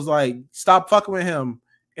 pulled up, was like, stop fucking with him.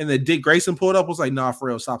 And then Dick Grayson pulled up, was like, nah, for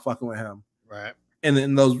real, stop fucking with him. Right. And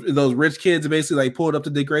then those rich kids basically like pulled up to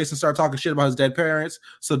Dick Grayson, started talking shit about his dead parents.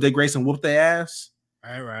 So Dick Grayson whooped their ass.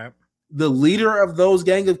 Right. The leader of those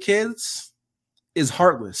gang of kids is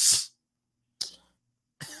Heartless.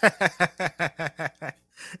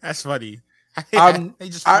 That's funny. I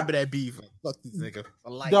just remember that beef. Fuck this nigga.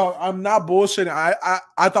 No, I'm not bullshitting.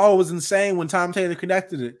 I thought it was insane when Tom Taylor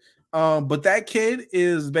connected it. But that kid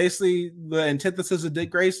is basically the antithesis of Dick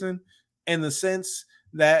Grayson in the sense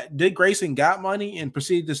that Dick Grayson got money and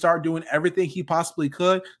proceeded to start doing everything he possibly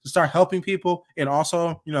could to start helping people and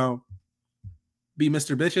also, be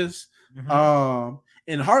Mr. Bitches. Mm-hmm.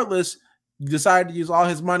 And Heartless decided to use all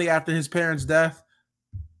his money after his parents' death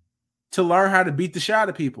to learn how to beat the shit out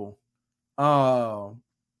of people.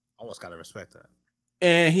 Almost gotta respect that.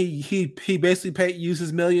 And he basically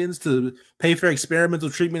uses millions to pay for experimental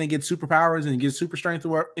treatment and get superpowers and get super strength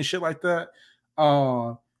and shit like that.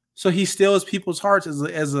 So he steals people's hearts as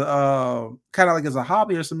a kind of like as a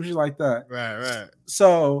hobby or some shit like that. Right.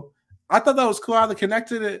 So I thought that was cool how they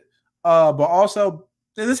connected it. But also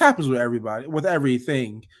this happens with everybody, with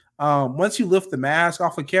everything. Once you lift the mask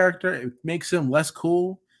off a character, it makes him less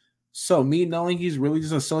cool. So me knowing he's really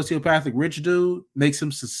just a sociopathic rich dude makes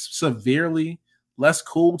him severely less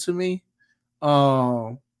cool to me. But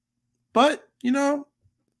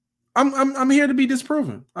I'm here to be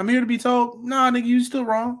disproven. I'm here to be told, nah, nigga, you still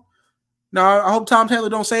wrong. Now I hope Tom Taylor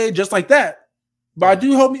don't say it just like that. But I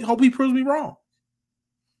do hope he proves me wrong.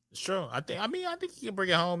 It's true. I think he can bring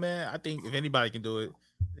it home, man. I think if anybody can do it,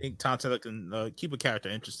 I think Tom Taylor can keep a character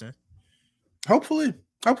interesting. Hopefully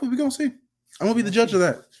we're gonna see. I'm gonna be the judge of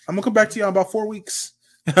that. I'm gonna come back to you in about 4 weeks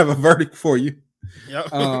and have a verdict for you.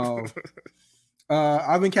 Yep.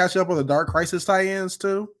 I've been catching up on the Dark Crisis tie-ins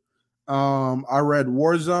too. I read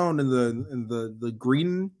Warzone and the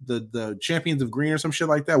Green, the Champions of Green or some shit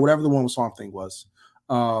like that. Whatever the one with Swamp Thing was.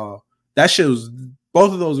 That shit was.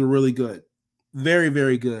 Both of those are really good. Very,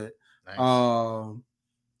 very good. Nice.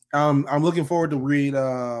 I'm looking forward to read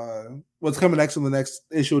what's coming next in the next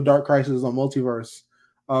issue of Dark Crisis on Multiverse.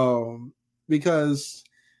 Because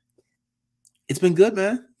it's been good,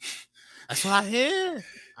 man. That's what I hear.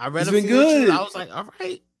 I read it's been good. I was like, all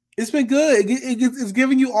right. It's been good. It's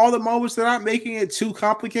giving you all the moments that aren't making it too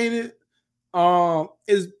complicated.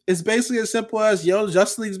 It's basically as simple as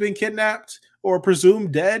Justice League's been kidnapped or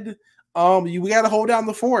presumed dead. We got to hold down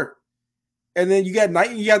the fort, and then you got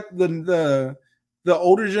the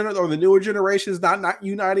older or the newer generations not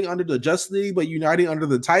uniting under the Justice League, but uniting under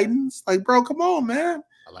the Titans. Like, bro, come on, man.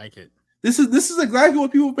 I like it. This is exactly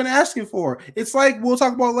what people have been asking for. It's like we'll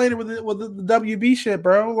talk about later with the WB shit,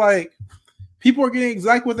 bro. Like, people are getting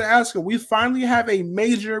exactly what they're asking. We finally have a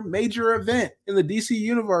major event in the DC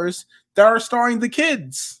universe that are starring the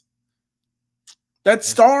kids. That's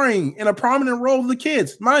starring in a prominent role of the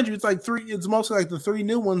kids. Mind you, it's mostly like the 3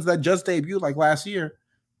 new ones that just debuted like last year.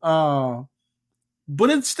 But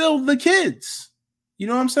it's still the kids. You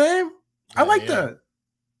know what I'm saying? I like that.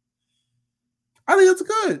 I think that's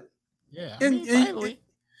good. Yeah. Finally.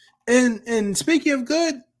 And speaking of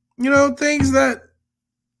good, things that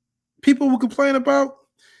people will complain about,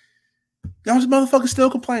 y'all motherfuckers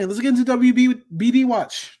still complain. Let's get into WBD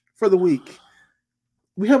Watch for the week.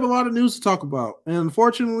 We have a lot of news to talk about. And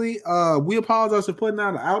unfortunately, we apologize for putting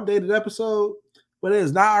out an outdated episode, but it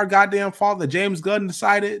is not our goddamn fault that James Gunn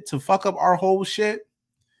decided to fuck up our whole shit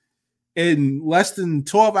in less than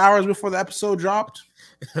 12 hours before the episode dropped.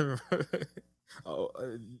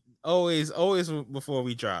 Always before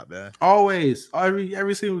we drop, man. Always.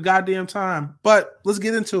 Every single goddamn time. But let's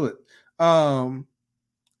get into it.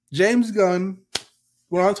 James Gunn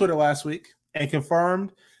went on Twitter last week and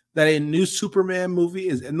confirmed that a new Superman movie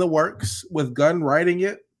is in the works with Gunn writing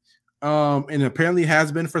it. And apparently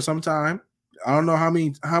has been for some time. I don't know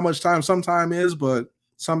how much time sometime is, but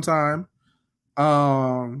sometime.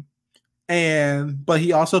 But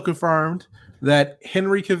he also confirmed that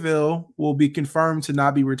Henry Cavill will be confirmed to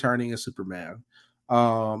not be returning as Superman.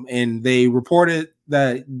 And they reported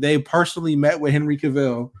that they personally met with Henry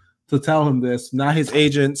Cavill to tell him this, not his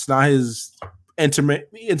agents, not his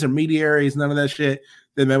intermediaries, none of that shit.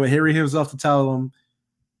 They met with Henry himself to tell him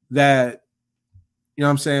that, you know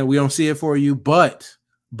what I'm saying, we don't see it for you, but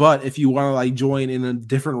if you want to like join in a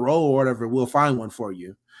different role or whatever, we'll find one for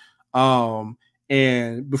you.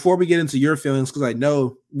 And before we get into your feelings, because I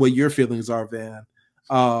know what your feelings are, Van,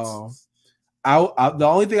 the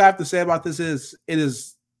only thing I have to say about this is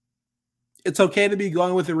it's okay to be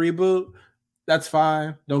going with a reboot. That's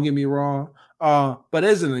fine. Don't get me wrong. But it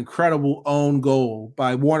is an incredible own goal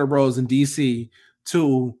by Warner Bros. And DC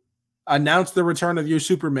to announce the return of your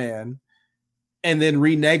Superman and then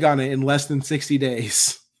renege on it in less than 60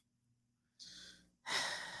 days.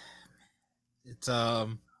 It's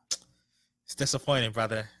disappointing,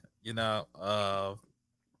 brother. I'm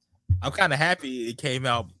kind of happy it came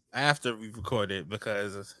out after we recorded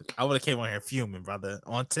because I would have came on here fuming, brother,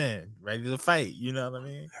 on 10, ready to fight. You know what I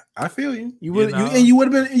mean? I feel you. You would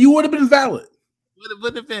have been valid.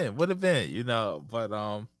 Would have been. But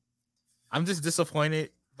I'm just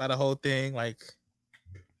disappointed by the whole thing, like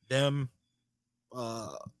them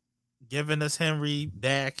giving us Henry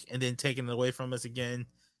back and then taking it away from us again.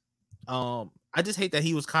 I just hate that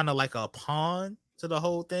he was kind of like a pawn to the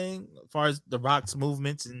whole thing as far as the Rock's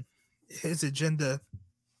movements and his agenda.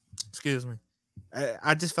 Excuse me.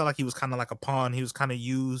 I just felt like he was kind of like a pawn. He was kind of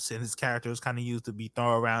used, and his character was kind of used to be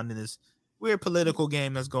thrown around in this weird political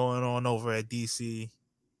game that's going on over at DC.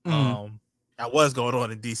 That was going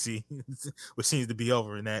on in DC, which seems to be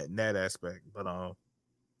over in that aspect.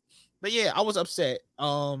 But yeah, I was upset.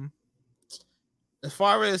 As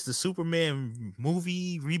far as the Superman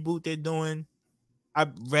movie reboot they're doing, I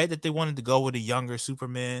read that they wanted to go with a younger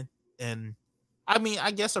Superman, and I mean,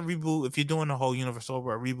 I guess a reboot, if you're doing the whole universe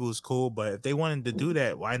over, a reboot is cool. But if they wanted to do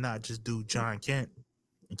that, why not just do John Kent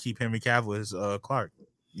and keep Henry Cavill as Clark?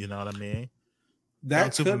 You know what I mean?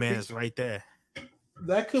 That Superman is right there.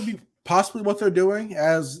 That could be possibly what they're doing,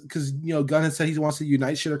 as because Gunn has said he wants to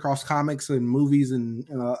unite shit across comics and movies and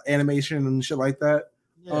animation and shit like that.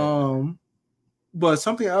 Yeah. But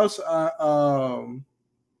something else, I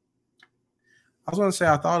was going to say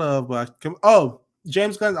I thought of, but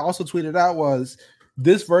James Gunn also tweeted out was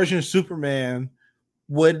this version of Superman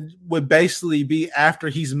would basically be after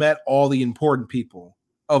he's met all the important people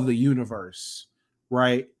of the universe,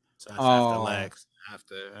 right? So after Lex,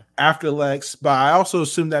 after Lex, but I also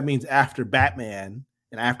assume that means after Batman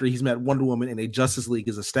and after he's met Wonder Woman and a Justice League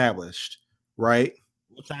is established, right?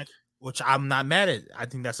 Which I'm not mad at. I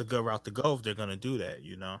think that's a good route to go if they're gonna do that,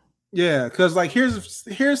 Yeah, because like here's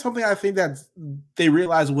something I think that they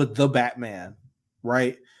realize with the Batman,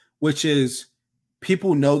 right? Which is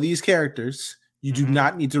people know these characters. You do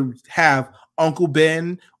not need to have Uncle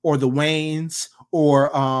Ben or the Waynes or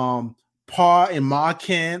Pa and Ma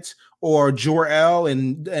Kent or Jor-El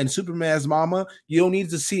and Superman's mama. You don't need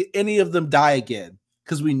to see any of them die again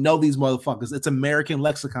because we know these motherfuckers. It's American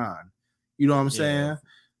lexicon. You know what I'm saying?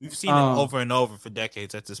 We've seen it over and over for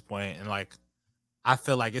decades at this point, and like I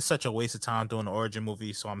feel like it's such a waste of time doing an origin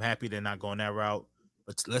movie. So I'm happy they're not going that route.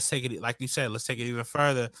 But let's take it, like you said, let's take it even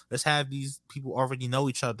further. Let's have these people already know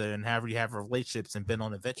each other and already have relationships and been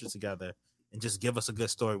on adventures together, and just give us a good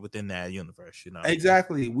story within that universe.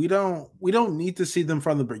 Exactly. We don't need to see them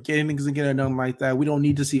from the beginnings and get it done like that. We don't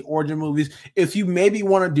need to see origin movies. If you maybe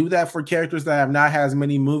want to do that for characters that have not had as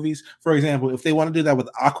many movies, for example, if they want to do that with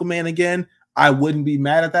Aquaman again, I wouldn't be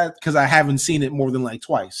mad at that because I haven't seen it more than like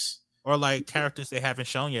twice. Or like characters they haven't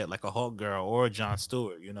shown yet, like a Hulk girl or a John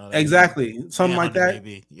Stewart, Exactly. Something like that.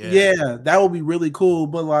 Maybe. Yeah, that would be really cool.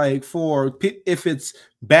 But like if it's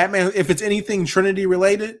Batman, if it's anything Trinity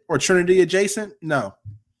related or Trinity adjacent, no.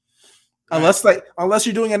 Right. Unless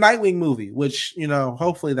you're doing a Nightwing movie, which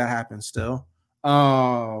hopefully that happens still.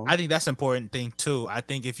 I think that's an important thing too. I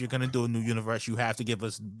think if you're gonna do a new universe, you have to give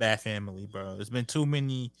us Bat Family, bro. There's been too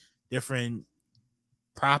many different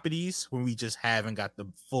properties when we just haven't got the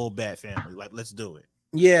full Bat Family. Like, let's do it.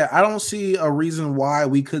 Yeah, I don't see a reason why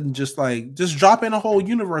we couldn't just drop in a whole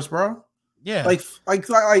universe, bro. Yeah, like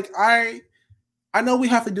I know we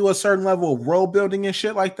have to do a certain level of world building and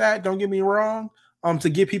shit like that. Don't get me wrong. To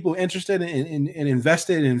get people interested and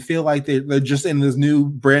invested and feel like they're just in this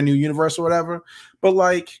brand new universe or whatever. But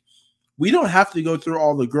like, we don't have to go through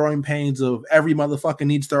all the growing pains of every motherfucker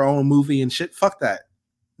needs their own movie and shit. Fuck that.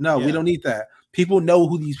 No, we don't need that. People know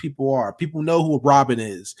who these people are. People know who Robin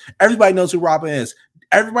is. Everybody knows who Robin is.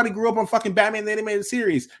 Everybody grew up on fucking Batman the Animated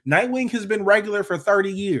Series. Nightwing has been regular for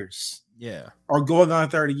 30 years. Yeah. Or going on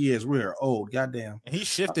 30 years. We're old. Goddamn. And he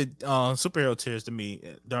shifted superhero tiers to me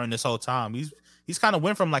during this whole time. He's kind of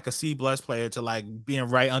went from like a C+ player to like being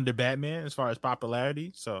right under Batman as far as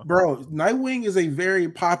popularity. So, bro, Nightwing is a very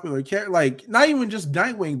popular character. Like, not even just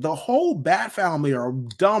Nightwing, the whole Bat family are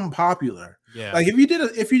dumb popular. Yeah. Like if you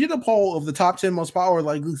did a poll of the top 10 most popular,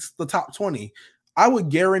 like the top 20, I would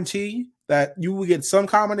guarantee that you would get some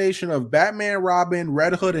combination of Batman, Robin,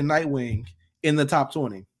 Red Hood, and Nightwing in the top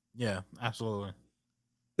 20. Yeah, absolutely.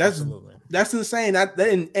 That's insane.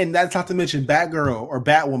 And that's not to mention Batgirl or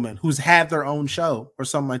Batwoman, who's had their own show or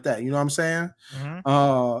something like that. You know what I'm saying?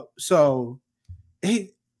 Mm-hmm. So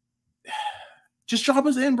hey, just drop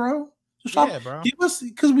us in, bro. Just drop, bro. Give us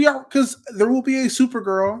because there will be a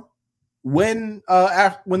Supergirl when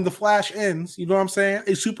the Flash ends. You know what I'm saying?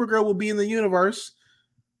 A Supergirl will be in the universe,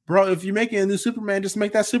 bro. If you're making a new Superman, just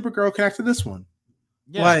make that Supergirl connect to this one.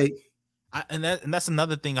 Yeah. And that's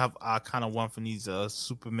another thing I kind of want from these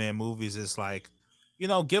Superman movies is like,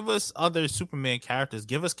 give us other Superman characters.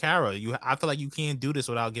 Give us Kara. I feel like you can't do this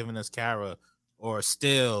without giving us Kara or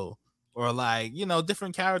Still or like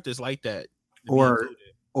different characters like that. Or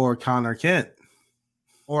Connor Kent.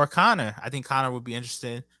 Or Connor. I think Connor would be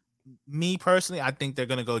interesting. Me personally, I think they're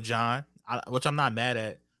gonna go John, which I'm not mad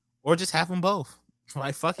at, or just have them both.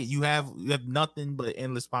 Like fuck it, you have nothing but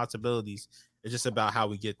endless possibilities. It's just about how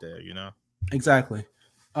we get there, you know. Exactly.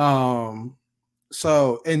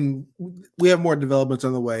 So, and we have more developments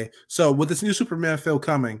on the way. So, with this new Superman film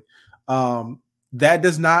coming, that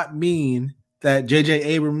does not mean that J.J.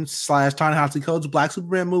 Abrams / Ta-Nehisi Coates' Black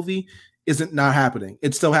Superman movie isn't not happening.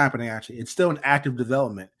 It's still happening. Actually, it's still in active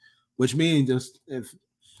development, which means if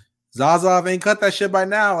Zazav ain't cut that shit by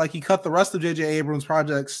now, like he cut the rest of J.J. Abrams'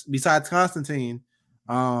 projects besides Constantine,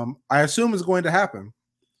 I assume it's going to happen.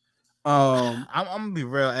 I'm gonna be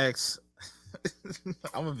real, X.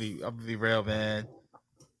 I'm gonna be real, man.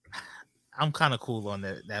 I'm kind of cool on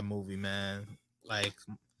that movie, man. Like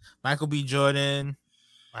Michael B. Jordan,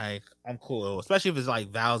 like I'm cool, especially if it's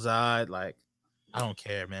like Valzad. Like I don't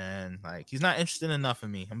care, man. Like he's not interested enough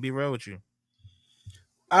in me. I'm gonna be real with you.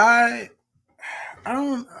 I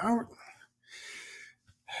don't.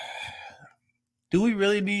 Do we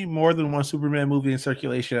really need more than one Superman movie in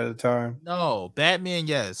circulation at a time? No, Batman,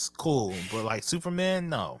 yes, cool, but like Superman,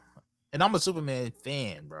 no. And I'm a Superman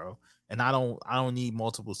fan, bro. And I don't need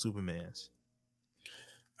multiple Supermans.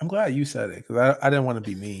 I'm glad you said it because I didn't want to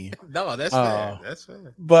be mean. No, that's fair. That's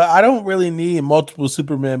fair. But I don't really need multiple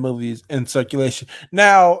Superman movies in circulation.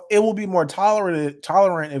 Now, it will be more tolerant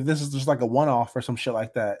if this is just like a one-off or some shit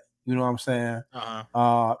like that. You know what I'm saying?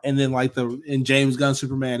 And then like in James Gunn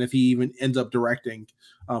Superman, if he even ends up directing,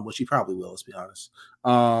 which he probably will, let's be honest.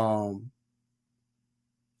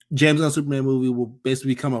 James Gunn Superman movie will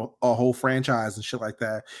basically become a whole franchise and shit like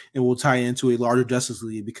that, and will tie into a larger Justice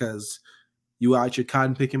League because you out your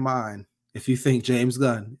cotton picking mind if you think James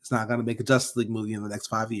Gunn is not going to make a Justice League movie in the next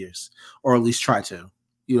 5 years, or at least try to.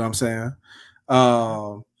 You know what I'm saying?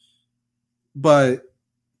 But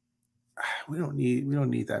we don't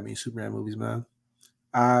need that many Superman movies, man.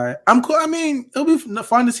 I'm cool. I mean, it'll be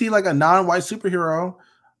fun to see like a non-white superhero.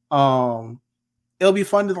 It'll be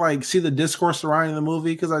fun to like see the discourse surrounding the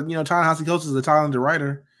movie because Ta-Nehisi Coates is a talented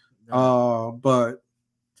writer. But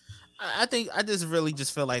I just really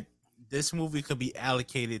feel like this movie could be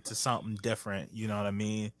allocated to something different. You know what I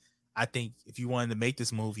mean? I think if you wanted to make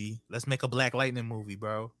this movie, let's make a Black Lightning movie,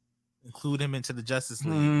 bro. Include him into the Justice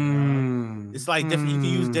League. It's like different. You can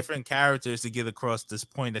use different characters to get across this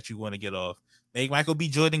point that you want to get off. Make Michael B.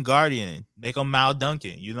 Jordan Guardian. Make him Mal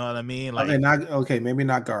Duncan. You know what I mean? Like, maybe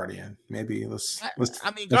not Guardian. Maybe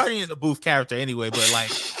Guardian is a booth character anyway, but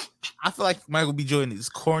like, I feel like Michael B. Jordan is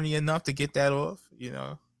corny enough to get that off. You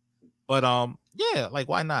know, but yeah, like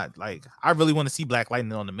why not? Like, I really want to see Black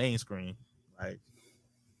Lightning on the main screen. Like,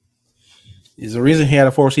 there's a reason he had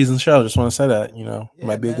a 4-season show. Just want to say that, it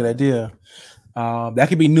might be a good idea. That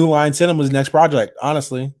could be New Line Cinema's next project,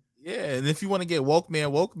 honestly. Yeah, and if you want to get woke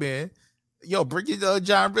man, yo, bring it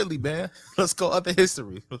John Ridley, man. Let's go other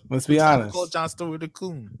history. Let's be honest. Call John Stewart a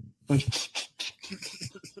coon. Let's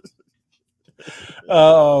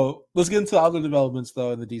get into other developments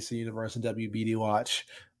though in the DC universe and WBD Watch.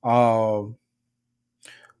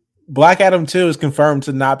 Black Adam 2 is confirmed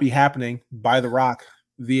to not be happening by The Rock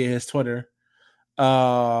via his Twitter.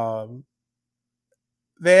 Man,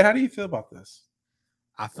 how do you feel about this?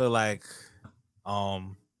 I feel like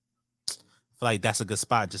that's a good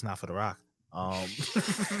spot, just not for The Rock.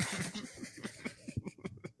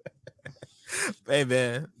 Hey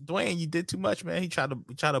man, Dwayne, you did too much, man. He tried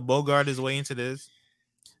to bogart his way into this.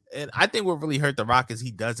 And I think what really hurt The Rock is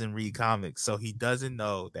he doesn't read comics, so he doesn't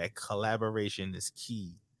know that collaboration is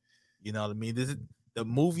key. You know what I mean? The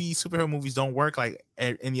superhero movies don't work like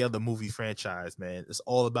any other movie franchise, man. It's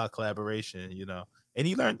all about collaboration,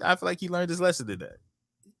 And I feel like he learned his lesson in that.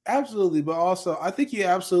 Absolutely, but also I think he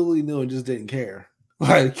absolutely knew and just didn't care.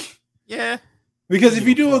 Like, yeah. Because if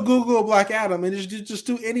you do a Google Black Adam and just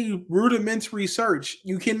do any rudimentary search,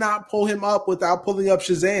 you cannot pull him up without pulling up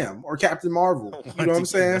Shazam or Captain Marvel. You know what I'm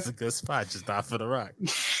saying? That's a good spot, just not for The Rock.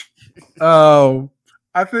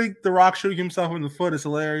 I think The Rock shooting himself in the foot is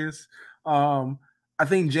hilarious. I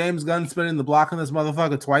think James Gunn spinning the block on this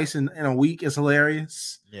motherfucker twice in a week is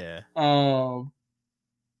hilarious. Yeah. And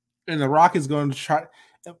The Rock is going to try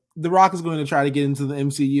to get into the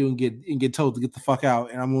MCU and get told to get the fuck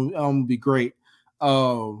out, and I'm gonna be great. I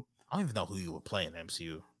don't even know who you would play in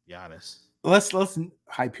MCU. To be honest. Let's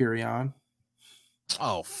Hyperion.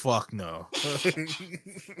 Oh fuck no.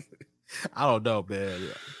 I don't know, man.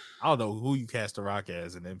 I don't know who you cast The Rock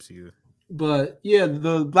as in MCU. But yeah,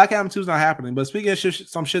 the Black Adam 2 is not happening. But speaking of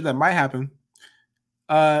some shit that might happen,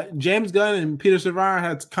 James Gunn and Peter Savarin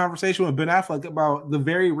had a conversation with Ben Affleck about the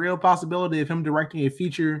very real possibility of him directing a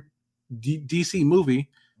feature DC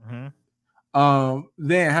movie. Mm-hmm.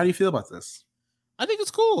 Then, how do you feel about this? I think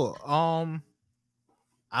it's cool.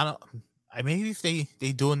 I don't. I maybe if they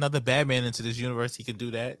do another Batman into this universe, he can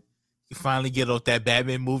do that. You finally get off that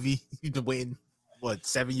Batman movie you've been waiting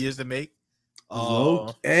 7 years to make.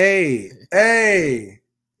 Loki. Hey,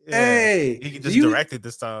 Yeah, he can just direct it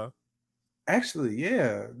this time. Actually,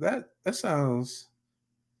 yeah, that sounds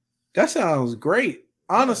great.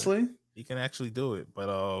 Honestly, yeah, he can actually do it,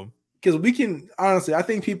 but because we can honestly, I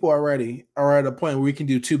think people are at a point where we can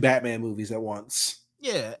do 2 Batman movies at once.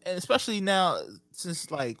 Yeah, and especially now since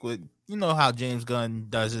like with how James Gunn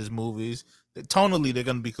does his movies, tonally they're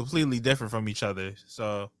gonna be completely different from each other.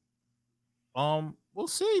 So, we'll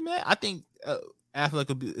see, man. I think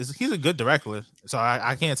Affleck he's a good director, so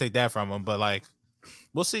I can't take that from him. But like,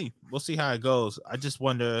 we'll see how it goes. I just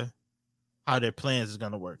wonder how their plans is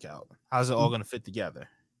gonna work out. How's it all gonna fit together?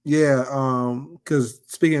 Yeah, because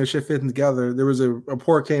speaking of shit fitting together, there was a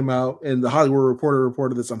report came out, and the Hollywood Reporter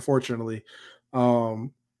reported this, unfortunately,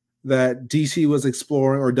 that DC was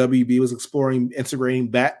exploring, or WB was exploring,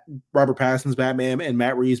 integrating Robert Pattinson's Batman and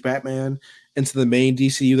Matt Reeves' Batman into the main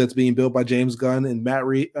DCU that's being built by James Gunn and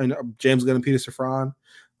James Gunn and Peter Safran.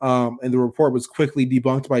 And the report was quickly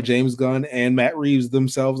debunked by James Gunn and Matt Reeves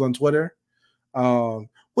themselves on Twitter.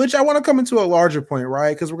 Which I want to come into a larger point,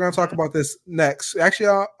 right? Because we're going to talk about this next.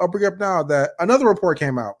 Actually, I'll bring up now that another report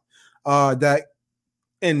came out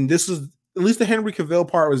and this is at least the Henry Cavill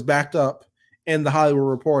part was backed up in the Hollywood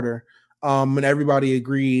Reporter, and everybody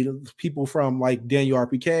agreed. People from like Daniel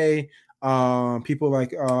RPK, people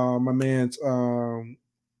like my man's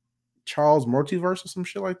Charles Multiverse or some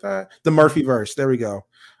shit like that. The Murphyverse. There we go.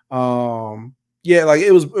 Yeah, like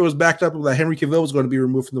it was backed up that Henry Cavill was going to be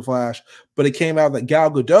removed from the Flash, but it came out that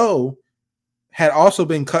Gal Gadot had also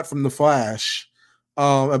been cut from the Flash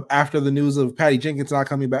after the news of Patty Jenkins not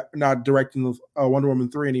coming back, not directing the Wonder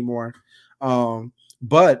Woman 3 anymore.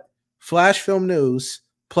 But Flash Film News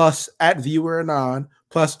plus @ViewerAnon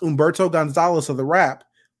plus Humberto Gonzalez of The Wrap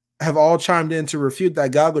have all chimed in to refute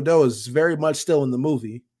that Gal Gadot is very much still in the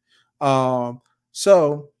movie.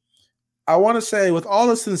 So I want to say, with all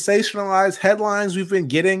the sensationalized headlines we've been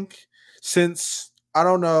getting since, I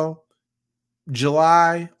don't know,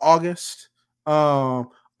 July, August,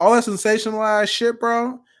 all that sensationalized shit,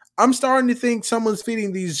 bro, I'm starting to think someone's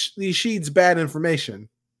feeding these sheets bad information.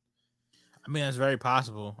 I mean, that's very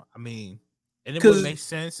possible. I mean, and it would make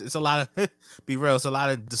sense. It's a lot of be real. It's a lot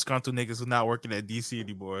of disgruntled niggas who's not working at DC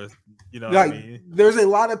anymore. You know, like, what I mean? There's a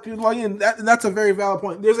lot of people, and that's a very valid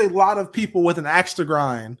point. There's a lot of people with an axe to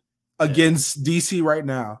grind against DC right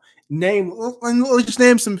now. Let's just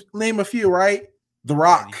name a few, right? The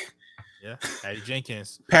Rock. Patty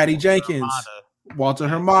Jenkins. Walter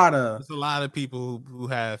Hamada. There's a lot of people who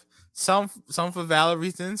have some for valid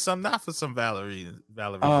reasons, some not for some valid reasons.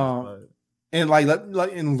 And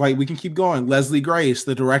like we can keep going. Leslie Grace,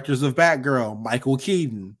 the directors of Batgirl, Michael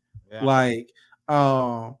Keaton. Yeah.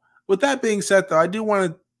 With that being said, though, I do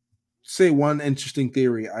want to say one interesting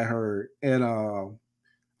theory I heard, and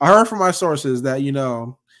I heard from my sources that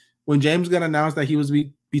when James Gunn announced that he was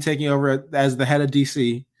be taking over as the head of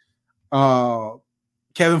DC,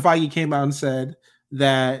 Kevin Feige came out and said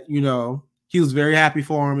that he was very happy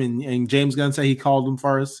for him, and James Gunn said he called him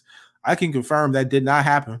first. I can confirm that did not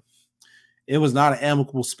happen. It was not an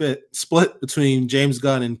amicable split between James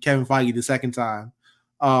Gunn and Kevin Feige the second time.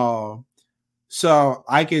 So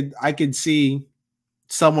I could see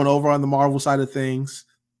someone over on the Marvel side of things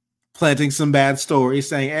planting some bad stories,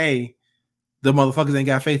 saying, "Hey, the motherfuckers ain't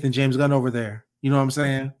got faith in James Gunn over there." You know what I'm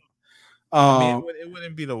saying? It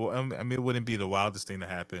wouldn't be it wouldn't be the wildest thing to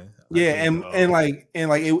happen.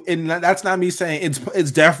 And that's not me saying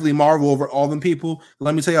it's definitely Marvel over all them people.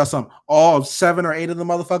 Let me tell y'all something. All 7 or 8 of the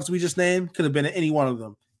motherfuckers we just named could have been any one of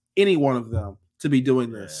them to be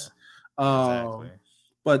doing this. Exactly.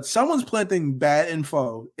 But someone's planting bad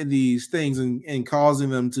info in these things and causing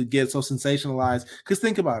them to get so sensationalized. Because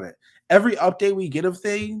think about it. Every update we get of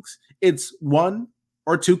things, it's 1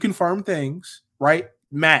 or 2 confirmed things, right?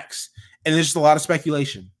 Max. And there's just a lot of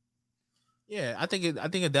speculation. Yeah, I think it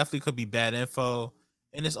definitely could be bad info.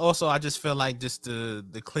 And it's also, I just feel like just the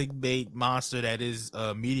clickbait monster that is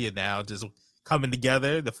media now just coming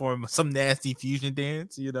together to form some nasty fusion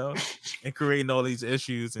dance, and creating all these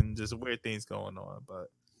issues and just weird things going on.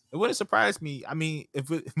 But it wouldn't surprise me. I mean, if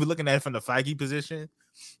we're looking at it from the Feige position,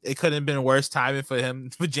 it couldn't have been worse timing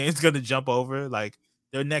for James Gunn to jump over. Like,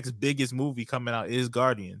 their next biggest movie coming out is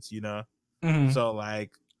Guardians, Mm-hmm. So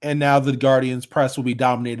like, and now the Guardians press will be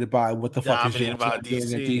dominated by what the fuck is James Gunn doing at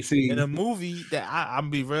DC. In a movie that I'm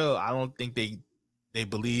be real, I don't think they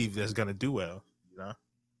believe that's gonna do well.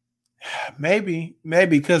 Maybe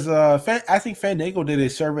because I think Fandango did a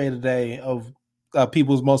survey today of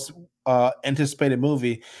people's most anticipated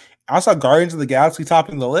movie. I saw Guardians of the Galaxy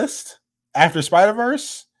topping the list after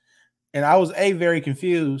Spider-Verse, and I was very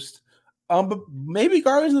confused. But maybe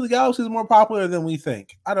Guardians of the Galaxy is more popular than we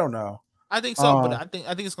think. I don't know. I think so, but I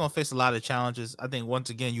think it's gonna face a lot of challenges. I think once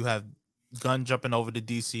again you have Gunn jumping over to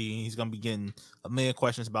DC, and he's gonna be getting a million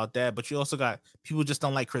questions about that. But you also got people just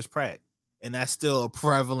don't like Chris Pratt, and that's still a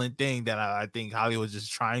prevalent thing that I think Hollywood's just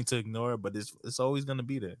trying to ignore. But it's always gonna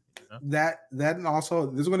be there. You know? That and also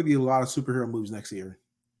there's going to be a lot of superhero movies next year.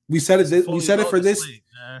 We said it. We said it for this.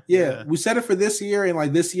 Yeah, we said it for this year, and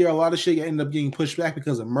like this year, a lot of shit ended up getting pushed back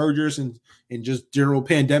because of mergers and just general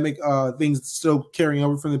pandemic things still carrying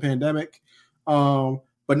over from the pandemic.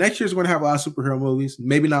 But next year's going to have a lot of superhero movies.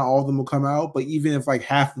 Maybe not all of them will come out, but even if like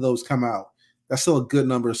half of those come out, that's still a good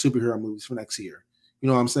number of superhero movies for next year. You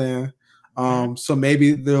know what I'm saying? So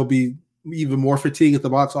maybe there'll be even more fatigue at the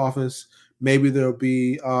box office. Maybe there'll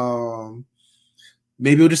be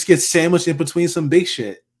maybe we'll just get sandwiched in between some big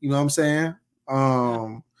shit. You know what I'm saying?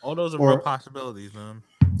 All those are real possibilities, man.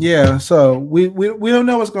 Yeah, so we don't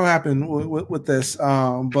know what's gonna happen with this.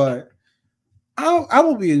 But I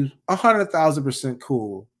will be 100,000%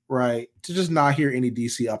 cool, right? To just not hear any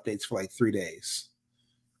DC updates for like 3 days.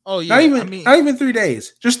 Oh yeah, not even 3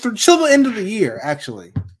 days. Just till the end of the year,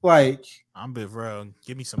 actually. Like I'm be real.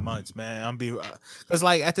 Give me some months, man. I'm be because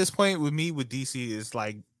like at this point with me with DC, it's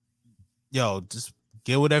like, yo, just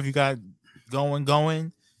get whatever you got going,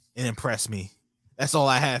 and impress me. That's all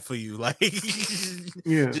I have for you. Like,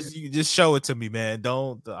 yeah, just show it to me, man.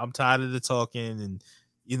 I'm tired of the talking, and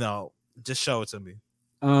just show it to me.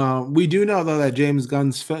 We do know though that James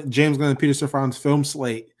Gunn and Peter Safran's film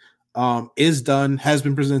slate is done, has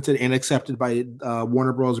been presented and accepted by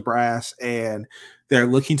Warner Bros. Brass, and they're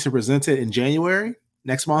looking to present it in January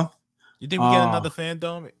next month. You think we get another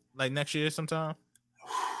fandom like next year sometime?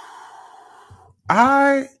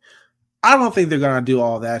 I don't think they're gonna do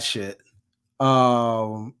all that shit.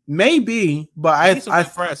 Maybe, but I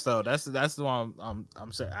press though. That's the one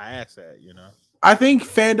I'm saying. I asked that, I think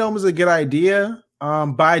fandom is a good idea.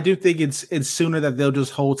 But I do think it's sooner that they'll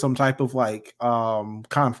just hold some type of like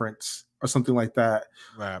conference or something like that,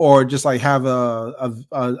 right. Or just like have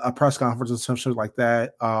a press conference or something like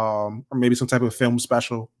that, or maybe some type of film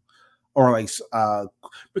special, or like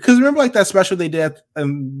because remember like that special they did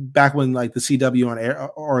back when like the CW on air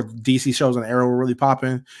or DC shows on Arrow were really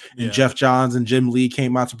popping, and Jeff Johns and Jim Lee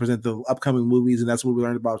came out to present the upcoming movies, and that's what we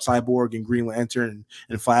learned about Cyborg and Green Lantern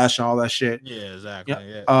and Flash and all that shit. Yeah, exactly.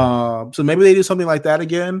 Yeah. So maybe they do something like that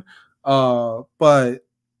again. But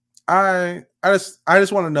I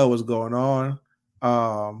just want to know what's going on.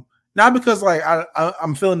 Not because like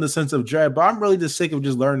I'm feeling the sense of dread, but I'm really just sick of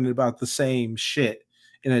just learning about the same shit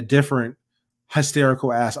in a different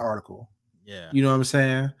hysterical ass article. Yeah. You know what I'm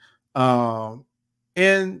saying?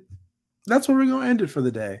 And that's where we're going to end it for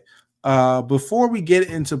the day. Before we get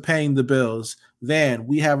into paying the bills, Van,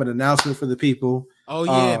 we have an announcement for the people. Oh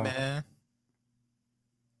yeah, man.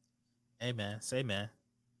 Hey man, say man.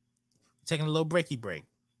 Taking a little break.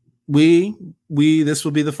 We this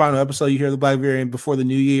will be the final episode you hear the Black Variant before the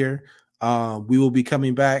new year. We will be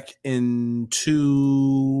coming back in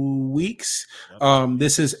 2 weeks.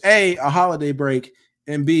 This is a holiday break,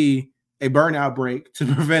 and B, a burnout break to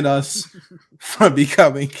prevent us from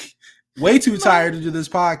becoming way too tired to do this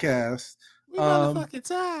podcast. We're fucking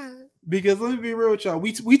tired. Because let me be real with y'all.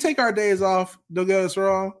 We take our days off, don't get us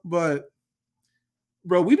wrong, but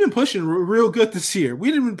bro, we've been pushing real good this year.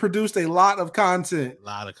 We've even produced a lot of content.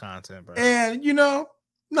 Bro. And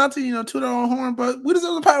not to toot our own horn, but we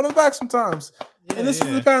deserve a pat on the back sometimes. Yeah, and this is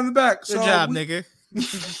the pat on the back. Good job, nigga.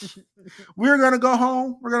 We're gonna go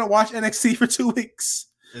home. We're gonna watch NXT for 2 weeks.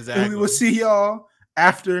 Exactly. And we will see y'all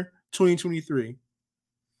after 2023.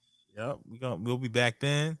 Yep, we'll be back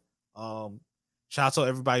then. Shout out to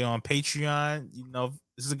everybody on Patreon.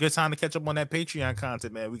 This is a good time to catch up on that Patreon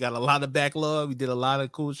content, man. We got a lot of backlog. We did a lot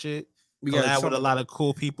of cool shit. We got with a lot of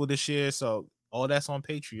cool people this year. So all that's on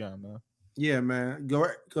Patreon, man. Yeah, man. Go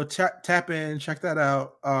tap in, check that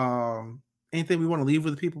out. Anything we want to leave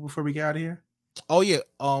with the people before we get out of here? Oh yeah.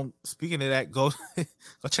 Speaking of that, go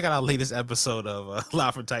check out our latest episode of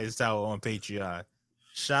Live from Titans Tower on Patreon.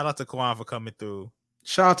 Shout out to Quan for coming through.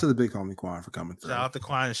 Shout out to the big homie Quan for coming through. Shout out to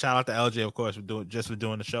Quan and shout out to LJ, of course, for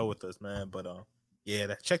doing the show with us, man. But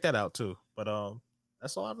yeah, check that out too. But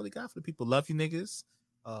that's all I really got for the people. Love you niggas.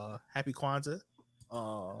 Happy Kwanzaa.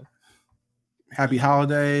 Happy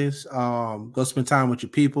holidays. Go spend time with your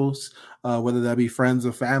peoples, whether that be friends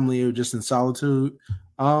or family or just in solitude.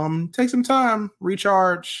 Take some time,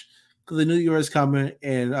 recharge, because the new year is coming,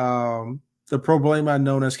 and the problema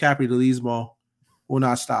known as capitalismo will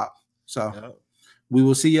not stop. So We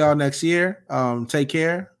will see y'all next year. Take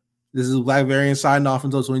care. This is Black Variant signing off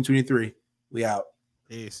until 2023. We out.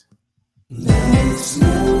 Peace. Let's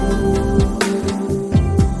move.